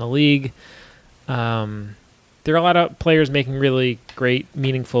best in the league. There are a lot of players making really great,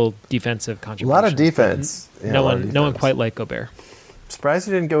 meaningful defensive contributions. A lot of defense. No one quite like Gobert. Surprised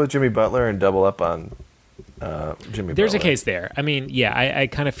you didn't go with Jimmy Butler and double up on Jimmy There's Butler. a case there. I mean, yeah, I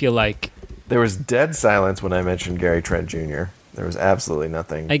kind of feel like... There was dead silence when I mentioned Gary Trent Jr. There was absolutely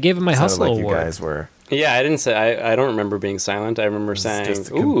nothing. I gave him my Hustle like Award. You guys were. Yeah, I didn't say. I don't remember being silent. I remember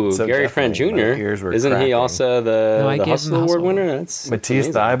saying, "Ooh, so Gary Trent Jr. Isn't cracking. he also the Hustle Award winner?" That's Matisse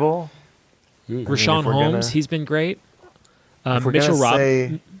Thybulle. Rashawn Holmes, he's been great. Mitchell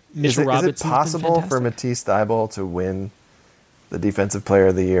Robinson. Is it possible for Matisse Thybulle to win the Defensive Player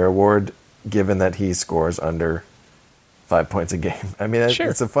of the Year award, given that he scores under 5 points a game? I mean, sure.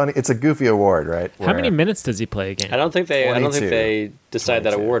 it's a goofy award, right? How many minutes does he play a game? I don't think they decide 22.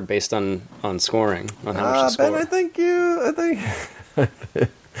 That award based on scoring, on how much you score. Ben,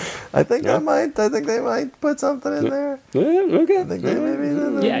 I think they might put something in there. Okay. I think they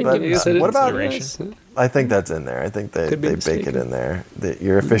maybe. Yeah, what about? consideration. I think that's in there. I think they bake it in there.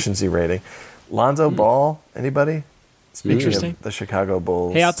 Your efficiency rating. Lonzo Ball. Anybody? Speaking of the Chicago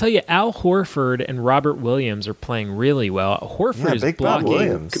Bulls. Hey, I'll tell you, Al Horford and Robert Williams are playing really well. Horford is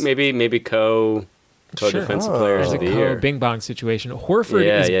blocking. Maybe co-defensive players of the year. There's a Bing Bong situation. Horford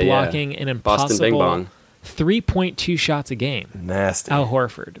is blocking an impossible 3.2 shots a game. Nasty. Al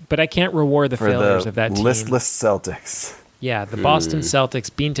Horford. But I can't reward the failures of that team. Listless Celtics. Yeah, the Boston Celtics,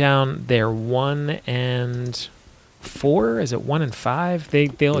 Beantown, they're 1-2 4? Is it 1-5?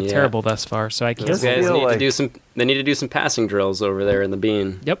 They look terrible thus far. So I can't. Those guys need to do some. They need to do some passing drills over there in the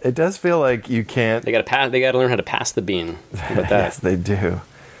bean. Yep. It does feel like you can't. They got to pass. They got to learn how to pass the bean. How about that? Yes, they do.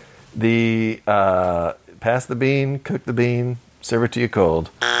 The pass the bean, cook the bean, serve it to you cold.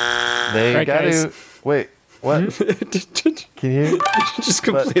 They Right, got guys. to wait. What? Can you? Just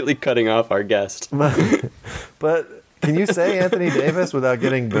completely cutting off our guest. But can you say Anthony Davis without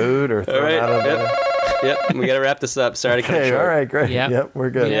getting booed or thrown All right. out of the? Yep. We got to wrap this up. Sorry to cut it Okay, short. all right, great. Yep. Yep, we're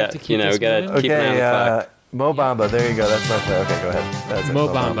good. We Yeah, have to keep we this got moving. to keep an eye on the clock. Mo Bamba. There you go. That's my play. Okay, go ahead. That's it, Mo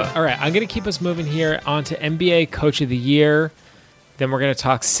Bamba. All right, I'm going to keep us moving here on to NBA Coach of the Year. Then we're going to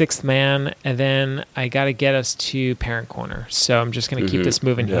talk Sixth Man, and then I got to get us to Parent Corner. So I'm just going to keep this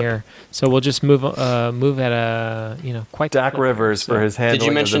moving here. So we'll just move at a quite Doc the clip. Rivers for his handling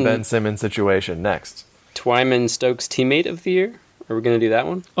of mention- the Ben Simmons situation. Next. Twyman Stokes Teammate of the Year. Are we going to do that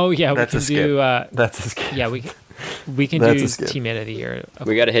one? Oh yeah, That's a we can skip. do. That's a skip. Yeah, we can That's do a skip. Teammate of the Year.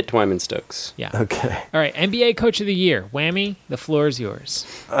 We got to hit Twyman Stokes. Yeah. Okay. All right, NBA Coach of the Year. Whammy, the floor is yours.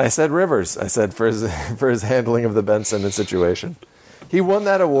 I said Rivers. I said for his handling of the Ben Simmons situation. He won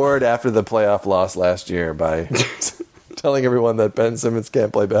that award after the playoff loss last year by telling everyone that Ben Simmons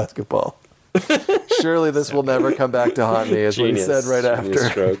can't play basketball. Surely this will never come back to haunt me, is what he said right Genius after.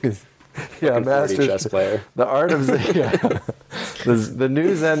 stroke. Yeah, Fucking 40 master chess player. The art of the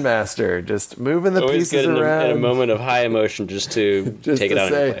new Zen master, just moving the Always pieces good around. in a moment of high emotion just to just take it to out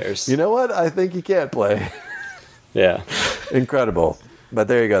on say, your players. you know what? I think he can't play. Yeah. Incredible. But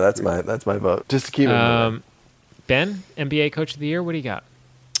there you go. That's my vote. Just to keep it moving. Ben, NBA Coach of the Year. What do you got?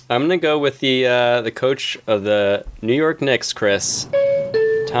 I'm going to go with the coach of the New York Knicks, Chris.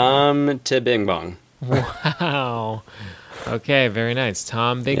 Tom Thibodeau. Wow. Okay, very nice.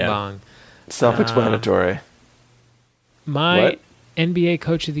 Tom Big Yeah. Bong. Self-explanatory. My What? NBA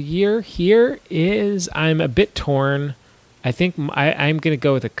Coach of the Year here is I'm a bit torn. I think I'm going to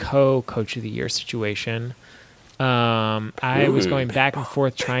go with a co-Coach of the Year situation. I was going back and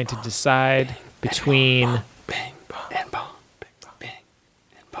forth trying to decide between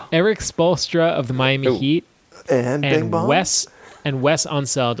Eric Spoelstra of the Miami Heat And Bing and Bong? Wes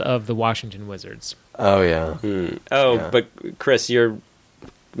Unseld of the Washington Wizards. Oh, yeah. Oh, Yeah. but Chris, you're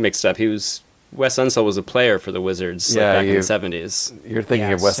mixed up. Wes Unseld was a player for the Wizards back in the 70s. You're thinking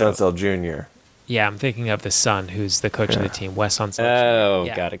Yeah, of Wes so- Unseld Jr. Yeah, I'm thinking of the son, who's the coach of the team, Wes Unseld. Oh,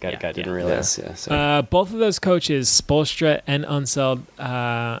 Yeah, got it. yeah, Didn't yeah. realize. Yeah. Sorry. Both of those coaches, Spoelstra and Unseld,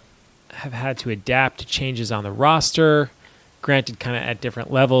 have had to adapt to changes on the roster, granted kind of at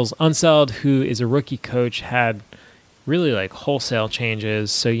different levels. Unseld, who is a rookie coach, had really like wholesale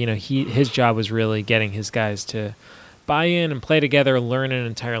changes. So, his job was really getting his guys to buy in and play together, learn an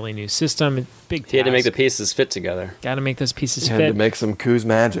entirely new system. Big task. He had to make the pieces fit together. Got to make those pieces You had to fit. make some Kuz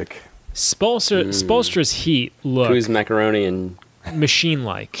magic. Spoelstra's Heat look Who's macaroni and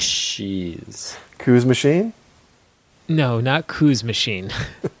machine-like. cheese? Kuz machine? No, not Kuz Machine.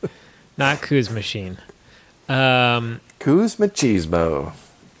 Not Kuz Machine. Kuz machismo.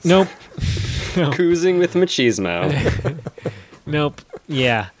 Nope. Coozing with machismo. Nope.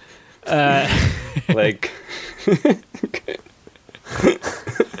 Yeah. Like,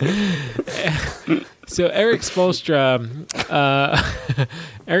 So Eric Spoelstra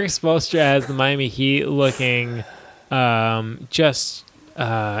has the Miami Heat looking just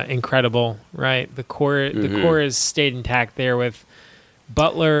incredible, right? The core is stayed intact there with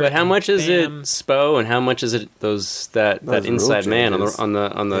Butler. but how much is it Bam. Spo, and how much is it that Those inside rule man changes. on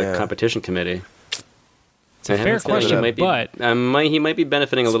the Yeah. competition committee? It's a fair question, but he might be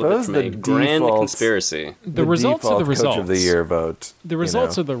benefiting a little bit Suppose from the a grand default- conspiracy. the results are the default results. Coach of the year vote. The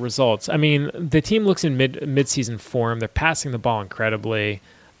results are the results. I mean, the team looks in mid-season form. They're passing the ball incredibly.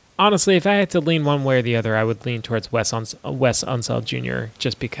 Honestly, if I had to lean one way or the other, I would lean towards Wes Unseld Jr.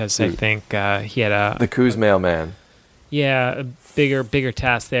 just because I think he had the Kuz mailman. a bigger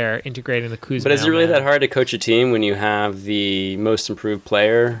task there, integrating the Kuz. But is it really mailman. that hard to coach a team when you have the most improved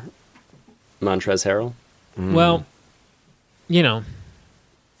player, Montrezl Harrell? Well,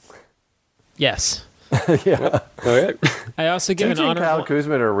 yes. Yeah. Okay. I also give an Teaching Kyle honorable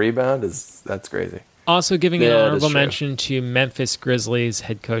Kuzma to rebound that's crazy. Also giving an Yeah, that is honorable true. mention to Memphis Grizzlies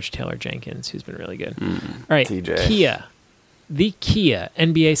head coach Taylor Jenkins, who's been really good. All right, TJ. Kia. The Kia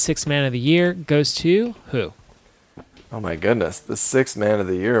NBA Sixth Man of the Year goes to who? Oh my goodness, the Sixth Man of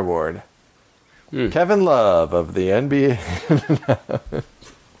the Year award. Kevin Love of the NBA.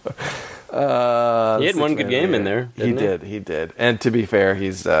 He had one Sixth good Man game of the in Year. there. He did. And to be fair,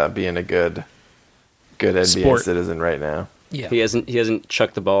 he's being a good NBA Sport. citizen right now. Yeah. He hasn't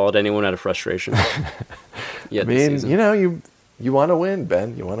chucked the ball at anyone out of frustration. I Yet this mean, season. you want to win,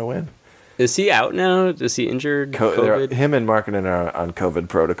 Ben. You want to win. Is he out now? Is he injured? COVID? Him and Markkanen are on COVID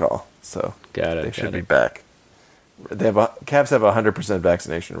protocol, so they should be back. They have Cavs have a 100%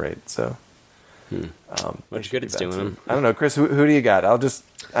 vaccination rate, so much good it's doing them. I don't know, Chris. Who do you got?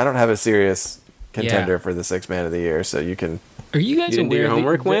 I don't have a serious contender for the sixth man of the year, so you can. Are you guys You didn't do your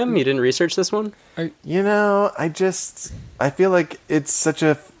homework, Wham? You didn't research this one? You know, I feel like it's such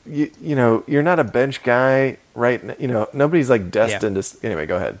a you're not a bench guy, right? You know, nobody's like destined to. Anyway,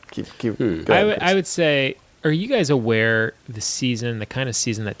 go ahead. Keep. Go ahead, I would say, are you guys aware the kind of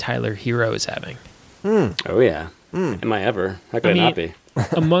season that Tyler Hero is having? Oh yeah. Am I ever? How could I not be?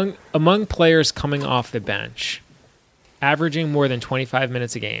 among players coming off the bench, averaging more than 25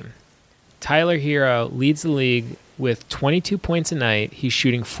 minutes a game, Tyler Hero leads the league with 22 points a night. He's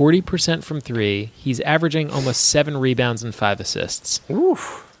shooting 40% from three. He's averaging almost 7 rebounds and 5 assists.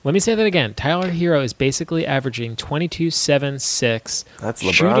 Oof. Let me say that again. Tyler Hero is basically averaging 22, 7, 6. That's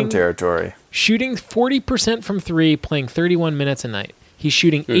LeBron territory. Shooting 40% from three, playing 31 minutes a night. He's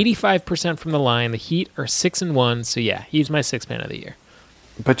shooting 85% from the line. The Heat are 6-1, so yeah, he's my sixth man of the year.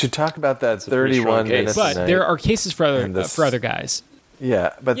 But you talk about that 31 minutes a night. But there are cases for other guys.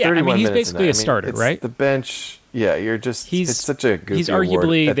 Yeah, but 31 I mean, he's minutes basically a starter, it's right? The bench, you're just. It's such a goofy he's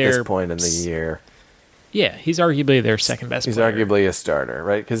arguably award at this point in the year. Yeah, he's arguably their second best player. He's arguably a starter,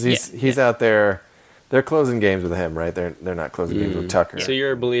 right? Because he's out there. They're closing games with him, right? They're not closing games with Tucker. So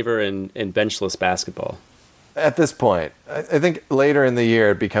you're a believer in benchless basketball? At this point, I think later in the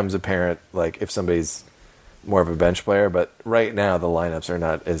year it becomes apparent, like if somebody's more of a bench player. But right now the lineups are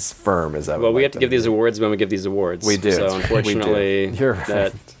not as firm as I would. Well, we like have to give these awards when we give these awards. We do. So unfortunately, we do. You're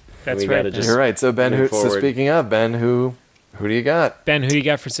right. That's right. You're right. So Ben, so speaking of Ben, who do you got? Ben, who do you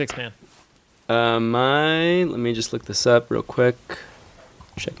got for sixth man? Let me just look this up real quick.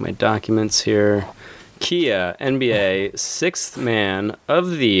 Check my documents here. Kia NBA sixth man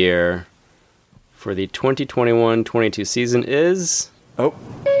of the year for the 2021-22 season is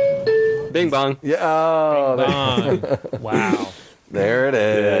Bing Bong. Yeah. Oh, Bing Bong. Wow. There it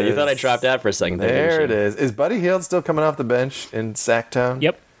is. Yeah, you thought I dropped out for a second. There it is. Is Buddy Hield still coming off the bench in Sacktown?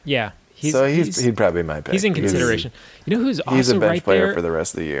 Yep. Yeah. He'd probably be my pick. He's in consideration. You know who's also he's a bench right player there? for the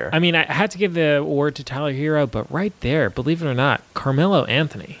rest of the year. I mean, I had to give the award to Tyler Hero, but right there, believe it or not, Carmelo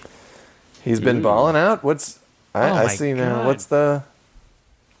Anthony. He's been balling out. I see now. God.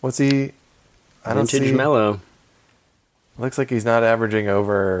 What's he? I don't Vintage see. Mello. Looks like he's not averaging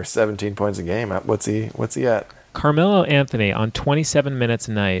over 17 points a game. What's he at? Carmelo Anthony on 27 minutes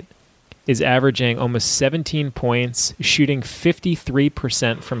a night is averaging almost 17 points, shooting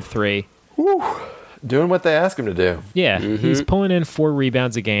 53% from three. Woo. Doing what they ask him to do. Yeah, he's pulling in 4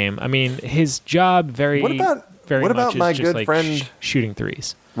 rebounds a game. I mean, his job very much my is just good like friend shooting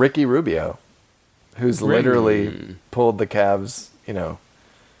threes. Ricky Rubio, who's literally pulled the Cavs,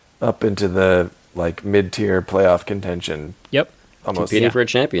 up into the mid-tier playoff contention. Yep. Almost competing for a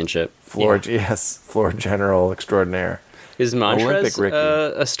championship. Floor general extraordinaire. Is Montrez Ricky.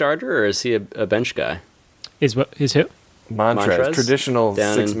 a starter or is he a bench guy? Is who? Montrez, traditional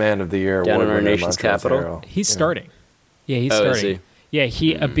sixth man of the year down award in our winner, nation's Montrezl capital. Harrell. He's starting. Yeah, he's Is starting. he? Yeah,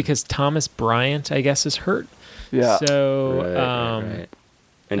 he because Thomas Bryant, I guess, is hurt. Yeah. So, right.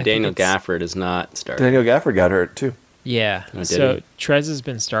 And I Daniel think it's- Gafford is not starting. Daniel Gafford got hurt too. yeah. did So he? Trez has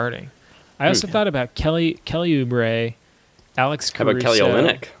been starting. I also thought about Kelly Oubre, Alex How Caruso. about Kelly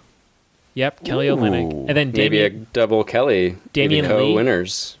Olynyk? Yep, Kelly Olynyk, and then Maybe a double Kelly. Damian maybe Lee.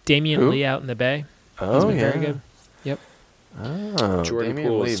 co-winners. Damian Who? Lee out in the Bay. Oh, He's been yeah. very good. Yep. Oh, Jordan Damian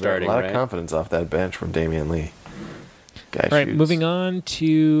Poole Lee, is starting, a lot right? of confidence off that bench from Damian Lee. Guy All right, shoots. moving on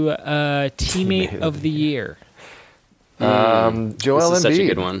to teammate of the year. Joel This Embiid. is such a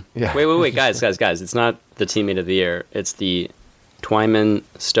good one. Yeah. Wait, guys. It's not the teammate of the year. It's the Twyman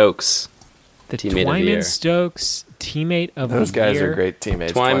Stokes. The Teammate of the year. Twyman Stokes teammate of the year. Those guys are great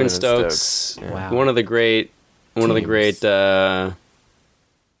teammates. Twyman and Stokes. Yeah. Wow. One of the great. One of the great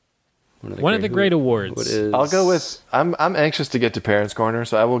awards. What is? I'll go with. I'm anxious to get to Parents Corner,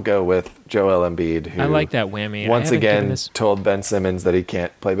 so I will go with Joel Embiid, who I like that whammy. once I haven't given again this- told Ben Simmons that he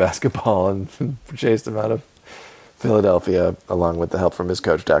can't play basketball and chased him out of Philadelphia, along with the help from his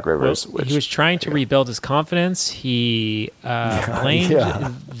coach Doc Rivers. Well, he was trying to rebuild his confidence. He blamed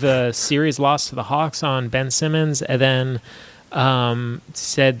the series loss to the Hawks on Ben Simmons, and then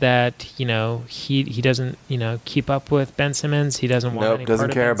said that he doesn't keep up with Ben Simmons. He doesn't want any doesn't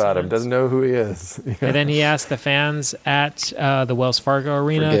part care of Ben about him. Simmons. Doesn't know who he is. And then he asked the fans at the Wells Fargo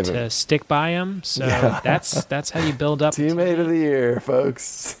Arena Forgive to him. stick by him. So that's how you build up. Teammate of the year,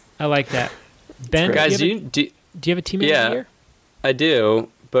 folks. I like that. Ben, Guys, do you have a teammate of the year? I do.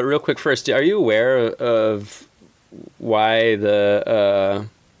 But real quick, first, are you aware of why the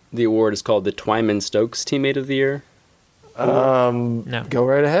the award is called the Twyman Stokes Teammate of the Year? No. Go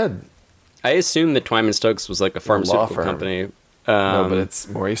right ahead. I assume that Twyman Stokes was like a pharmaceutical company. No, but it's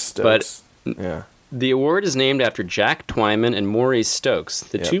Maurice Stokes. Yeah. The award is named after Jack Twyman and Maurice Stokes.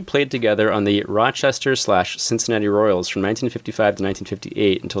 The two played together on the Rochester/Cincinnati Royals from 1955 to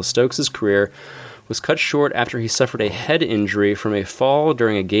 1958 until Stokes' career was cut short after he suffered a head injury from a fall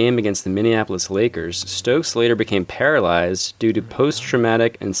during a game against the Minneapolis Lakers. Stokes later became paralyzed due to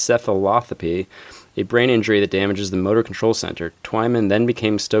post-traumatic encephalopathy, a brain injury that damages the motor control center. Twyman then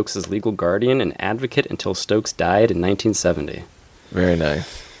became Stokes' legal guardian and advocate until Stokes died in 1970. Very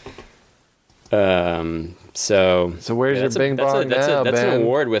nice. So where's your Bing Bong now, That's Ben? an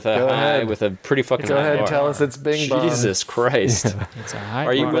award with a Go high, ahead. with a pretty fucking Go high ahead and bar. tell us it's Bing Bong. Jesus Christ! It's a high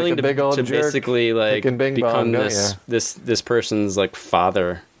Are you bar. willing Like a big old to jerk basically like picking Bing become Bong, don't this person's like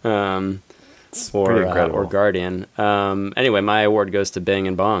father pretty incredible. or guardian? Anyway, my award goes to Bing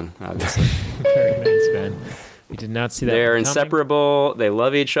and Bong. Obviously, Very nice, Ben. We did not see that. they're coming. inseparable. They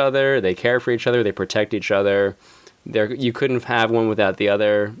love each other. They care for each other. They protect each other. You couldn't have one without the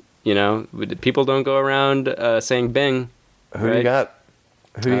other. You know, people don't go around saying Bing. Who do you got?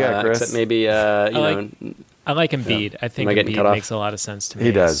 Who do you got, Chris? Except maybe I like Embiid. I think Am I getting cut Embiid off? makes a lot of sense to me.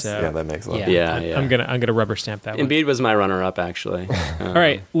 He does. So, Yeah, that makes a lot. yeah, Yeah, I'm gonna rubber stamp that one. Embiid was my runner-up, actually. All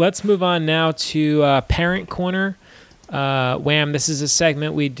right, let's move on now to Parent Corner. Wham, this is a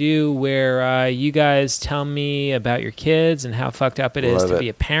segment we do where you guys tell me about your kids and how fucked up it is Love to it. be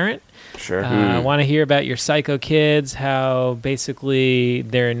a parent. Sure. I want to hear about your psycho kids, how basically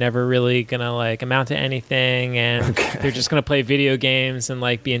they're never really going to like amount to anything and they're just going to play video games and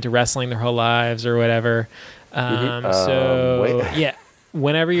like be into wrestling their whole lives or whatever. Yeah,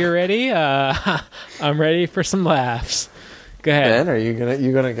 whenever you're ready, I'm ready for some laughs. Go ahead. Ben, are you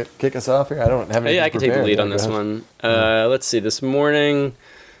gonna kick us off here? I don't have anything Yeah, I can take the prepared. lead Yeah, on go this ahead. one. Let's see. This morning,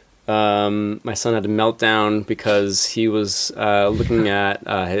 my son had a meltdown because he was looking at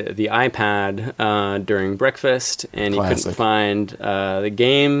the iPad during breakfast, and he couldn't Classic. find the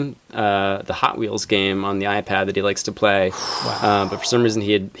game, the Hot Wheels game on the iPad that he likes to play. But for some reason,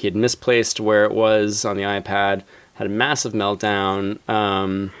 he had misplaced where it was on the iPad. Had a massive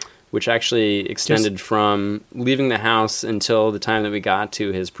meltdown. Which actually extended from leaving the house until the time that we got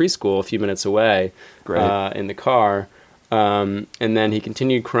to his preschool a few minutes away in the car. And then he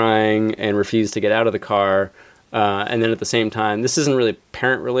continued crying and refused to get out of the car. And then at the same time, this isn't really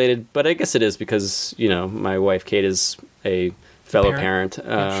parent related, but I guess it is because, you know, my wife Kate is a fellow parent.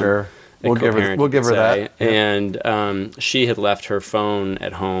 Sure. We'll give her that. Yeah. And she had left her phone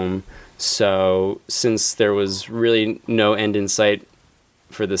at home. So since there was really no end in sight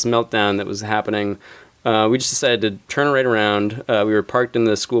for this meltdown that was happening, we just decided to turn right around. We were parked in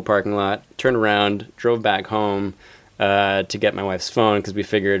the school parking lot, turned around, drove back home to get my wife's phone because we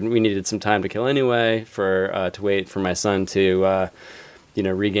figured we needed some time to kill anyway to wait for my son to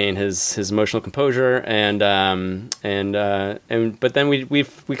regain his emotional composure and but then we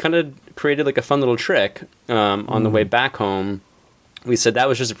kind of created like a fun little trick on the way back home. We said that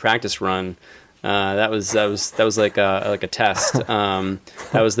was just a practice run. That was like a test.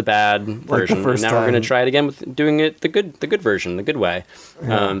 That was the bad version. And now we're going to try it again with doing it the good version, the good way.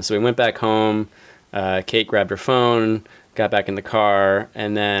 Yeah. So we went back home. Kate grabbed her phone, got back in the car,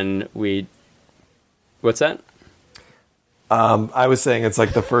 and then what's that? I was saying it's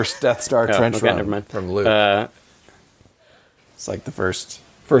like the first Death Star trench run never mind. from Luke. It's like the first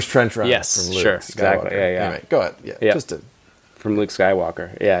trench run. Yes, from Luke sure, Skywalker. exactly. Yeah. Anyway, go ahead. Yeah. Just to. From Luke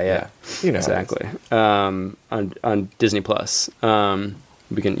Skywalker. Yeah. You know exactly. On Disney Plus.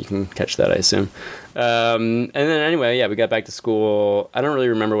 You can catch that, I assume. And then anyway, we got back to school. I don't really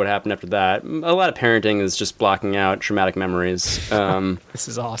remember what happened after that. A lot of parenting is just blocking out traumatic memories. This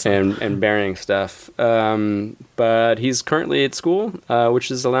is awesome. And burying stuff. But he's currently at school, which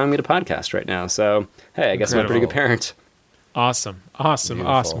is allowing me to podcast right now. So, hey, I guess I'm a pretty good parent. Awesome.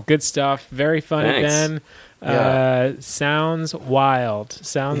 Beautiful. Good stuff. Very funny, Thanks. Ben. Sounds wild.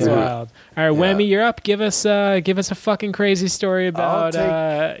 All right, Whammy, you're up. Give us a fucking crazy story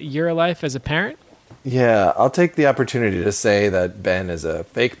about your life as a parent. Yeah, I'll take the opportunity to say that Ben is a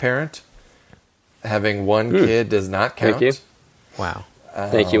fake parent. Having one kid does not count. Thank you. Wow.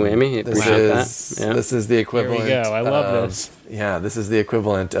 Thank you, Amy. Appreciate that. Yeah. This is the equivalent. Here we go. I love this. Yeah, this is the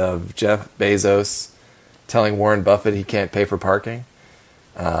equivalent of Jeff Bezos telling Warren Buffett he can't pay for parking.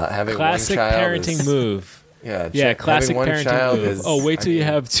 Having Classic one child parenting move. Yeah, classic one parenting child move. is, wait till you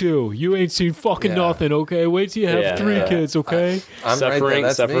have 2. You ain't seen fucking nothing, okay? Wait till you have 3 kids, okay? I'm right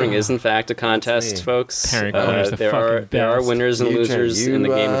there. Suffering me. is in fact a contest, folks. Parent corner's the there are winners and losers in the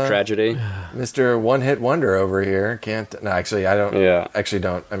game of tragedy. Mr. One-Hit Wonder over here can't. No, actually, I don't. Yeah. Actually,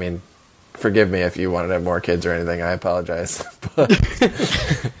 don't. I mean, forgive me if you wanted to have more kids or anything. I apologize,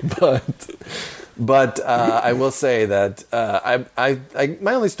 but I will say that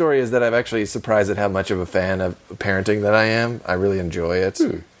my only story is that I'm actually surprised at how much of a fan of parenting that I am. I really enjoy it.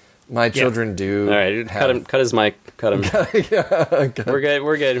 My children do. All right, cut his mic. Cut him.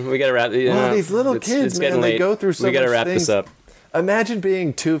 We're good. We gotta wrap. These little kids, it's man, getting late. they go through so much. We gotta wrap things. this up. Imagine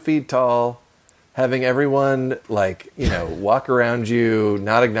being 2 feet tall, having everyone walk around you,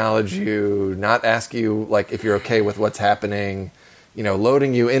 not acknowledge you, not ask you if you're okay with what's happening.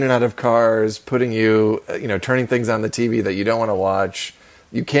 Loading you in and out of cars, putting you, turning things on the TV that you don't want to watch.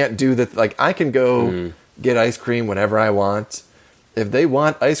 You can't do that. I can go get ice cream whenever I want. If they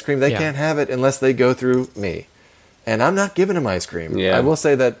want ice cream, they can't have it unless they go through me. And I'm not giving them ice cream. Yeah. I will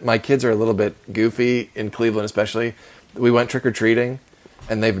say that my kids are a little bit goofy in Cleveland, especially. We went trick-or-treating,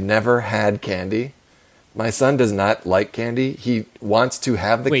 and they've never had candy. My son does not like candy. He wants to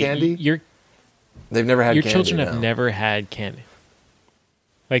have the candy. They've never had candy. Your children have never had candy.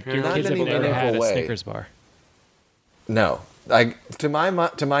 Your kids have never had a Snickers bar. No, to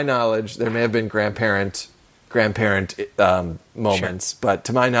my knowledge, there may have been grandparent moments, but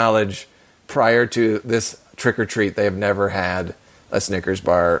to my knowledge, prior to this trick or treat, they have never had a Snickers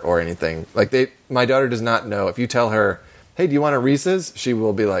bar or anything. My daughter does not know. If you tell her, "Hey, do you want a Reese's?" she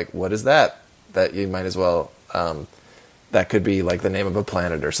will be like, "What is that?" That you might as well. That could be the name of a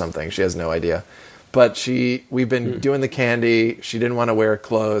planet or something. She has no idea. But we've been doing the candy. She didn't want to wear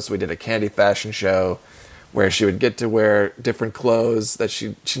clothes. We did a candy fashion show where she would get to wear different clothes that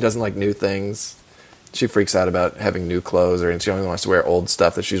she doesn't like new things. She freaks out about having new clothes, and she only wants to wear old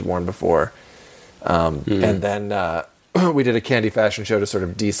stuff that she's worn before. And then we did a candy fashion show to sort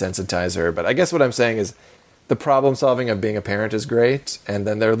of desensitize her. But I guess what I'm saying is the problem solving of being a parent is great. And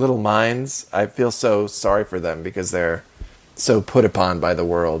then their little minds, I feel so sorry for them because they're so put upon by the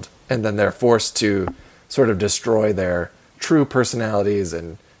world. And then they're forced to sort of destroy their true personalities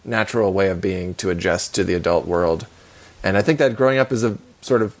and natural way of being to adjust to the adult world. And I think that growing up is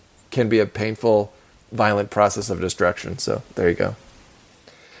can be a painful, violent process of destruction. So there you go.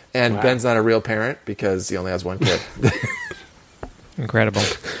 And Ben's not a real parent because he only has one kid. Incredible.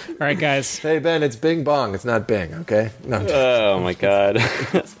 All right, guys. Hey, Ben, it's Bing Bong. It's not Bing, okay? No. Oh, my God.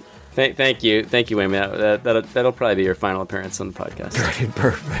 Thank you, Amy. That'll probably be your final appearance on the podcast. Great,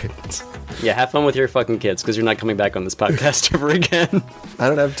 perfect. Yeah, have fun with your fucking kids because you're not coming back on this podcast ever again. I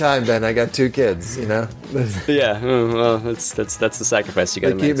don't have time, Ben. I got 2 kids. Yeah, well, that's the sacrifice you got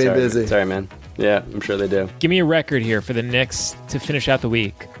to make. Keep me busy. Sorry, man. Yeah, I'm sure they do. Give me a record here for the next to finish out the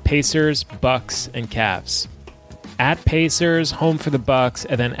week: Pacers, Bucks, and Cavs. At Pacers, home for the Bucks,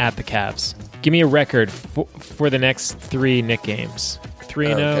 and then at the Cavs. Give me a record for the next 3 Knick games.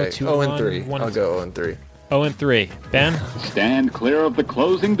 3-0, 2-1, 0-3. I'll go 0-3. 0-3. Ben? Stand clear of the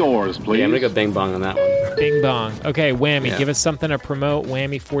closing doors, please. Yeah, I'm going to go bing bong on that one. Bing bong. Okay, Whammy. Give us something to promote.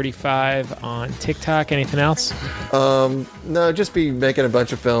 Whammy45 on TikTok. Anything else? No, just be making a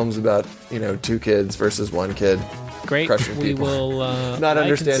bunch of films about, 2 kids versus 1 kid. Great. We will not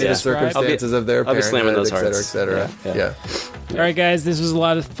understanding the circumstances of their parenthood, et cetera. Yeah. All right, guys. This was a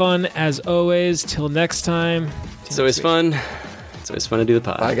lot of fun as always. Till next time. It's always fun. It's always fun to do the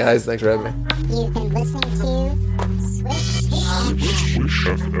pod. Bye, guys. Thanks for having me. You've been listening to Swish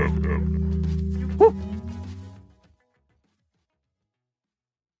FM.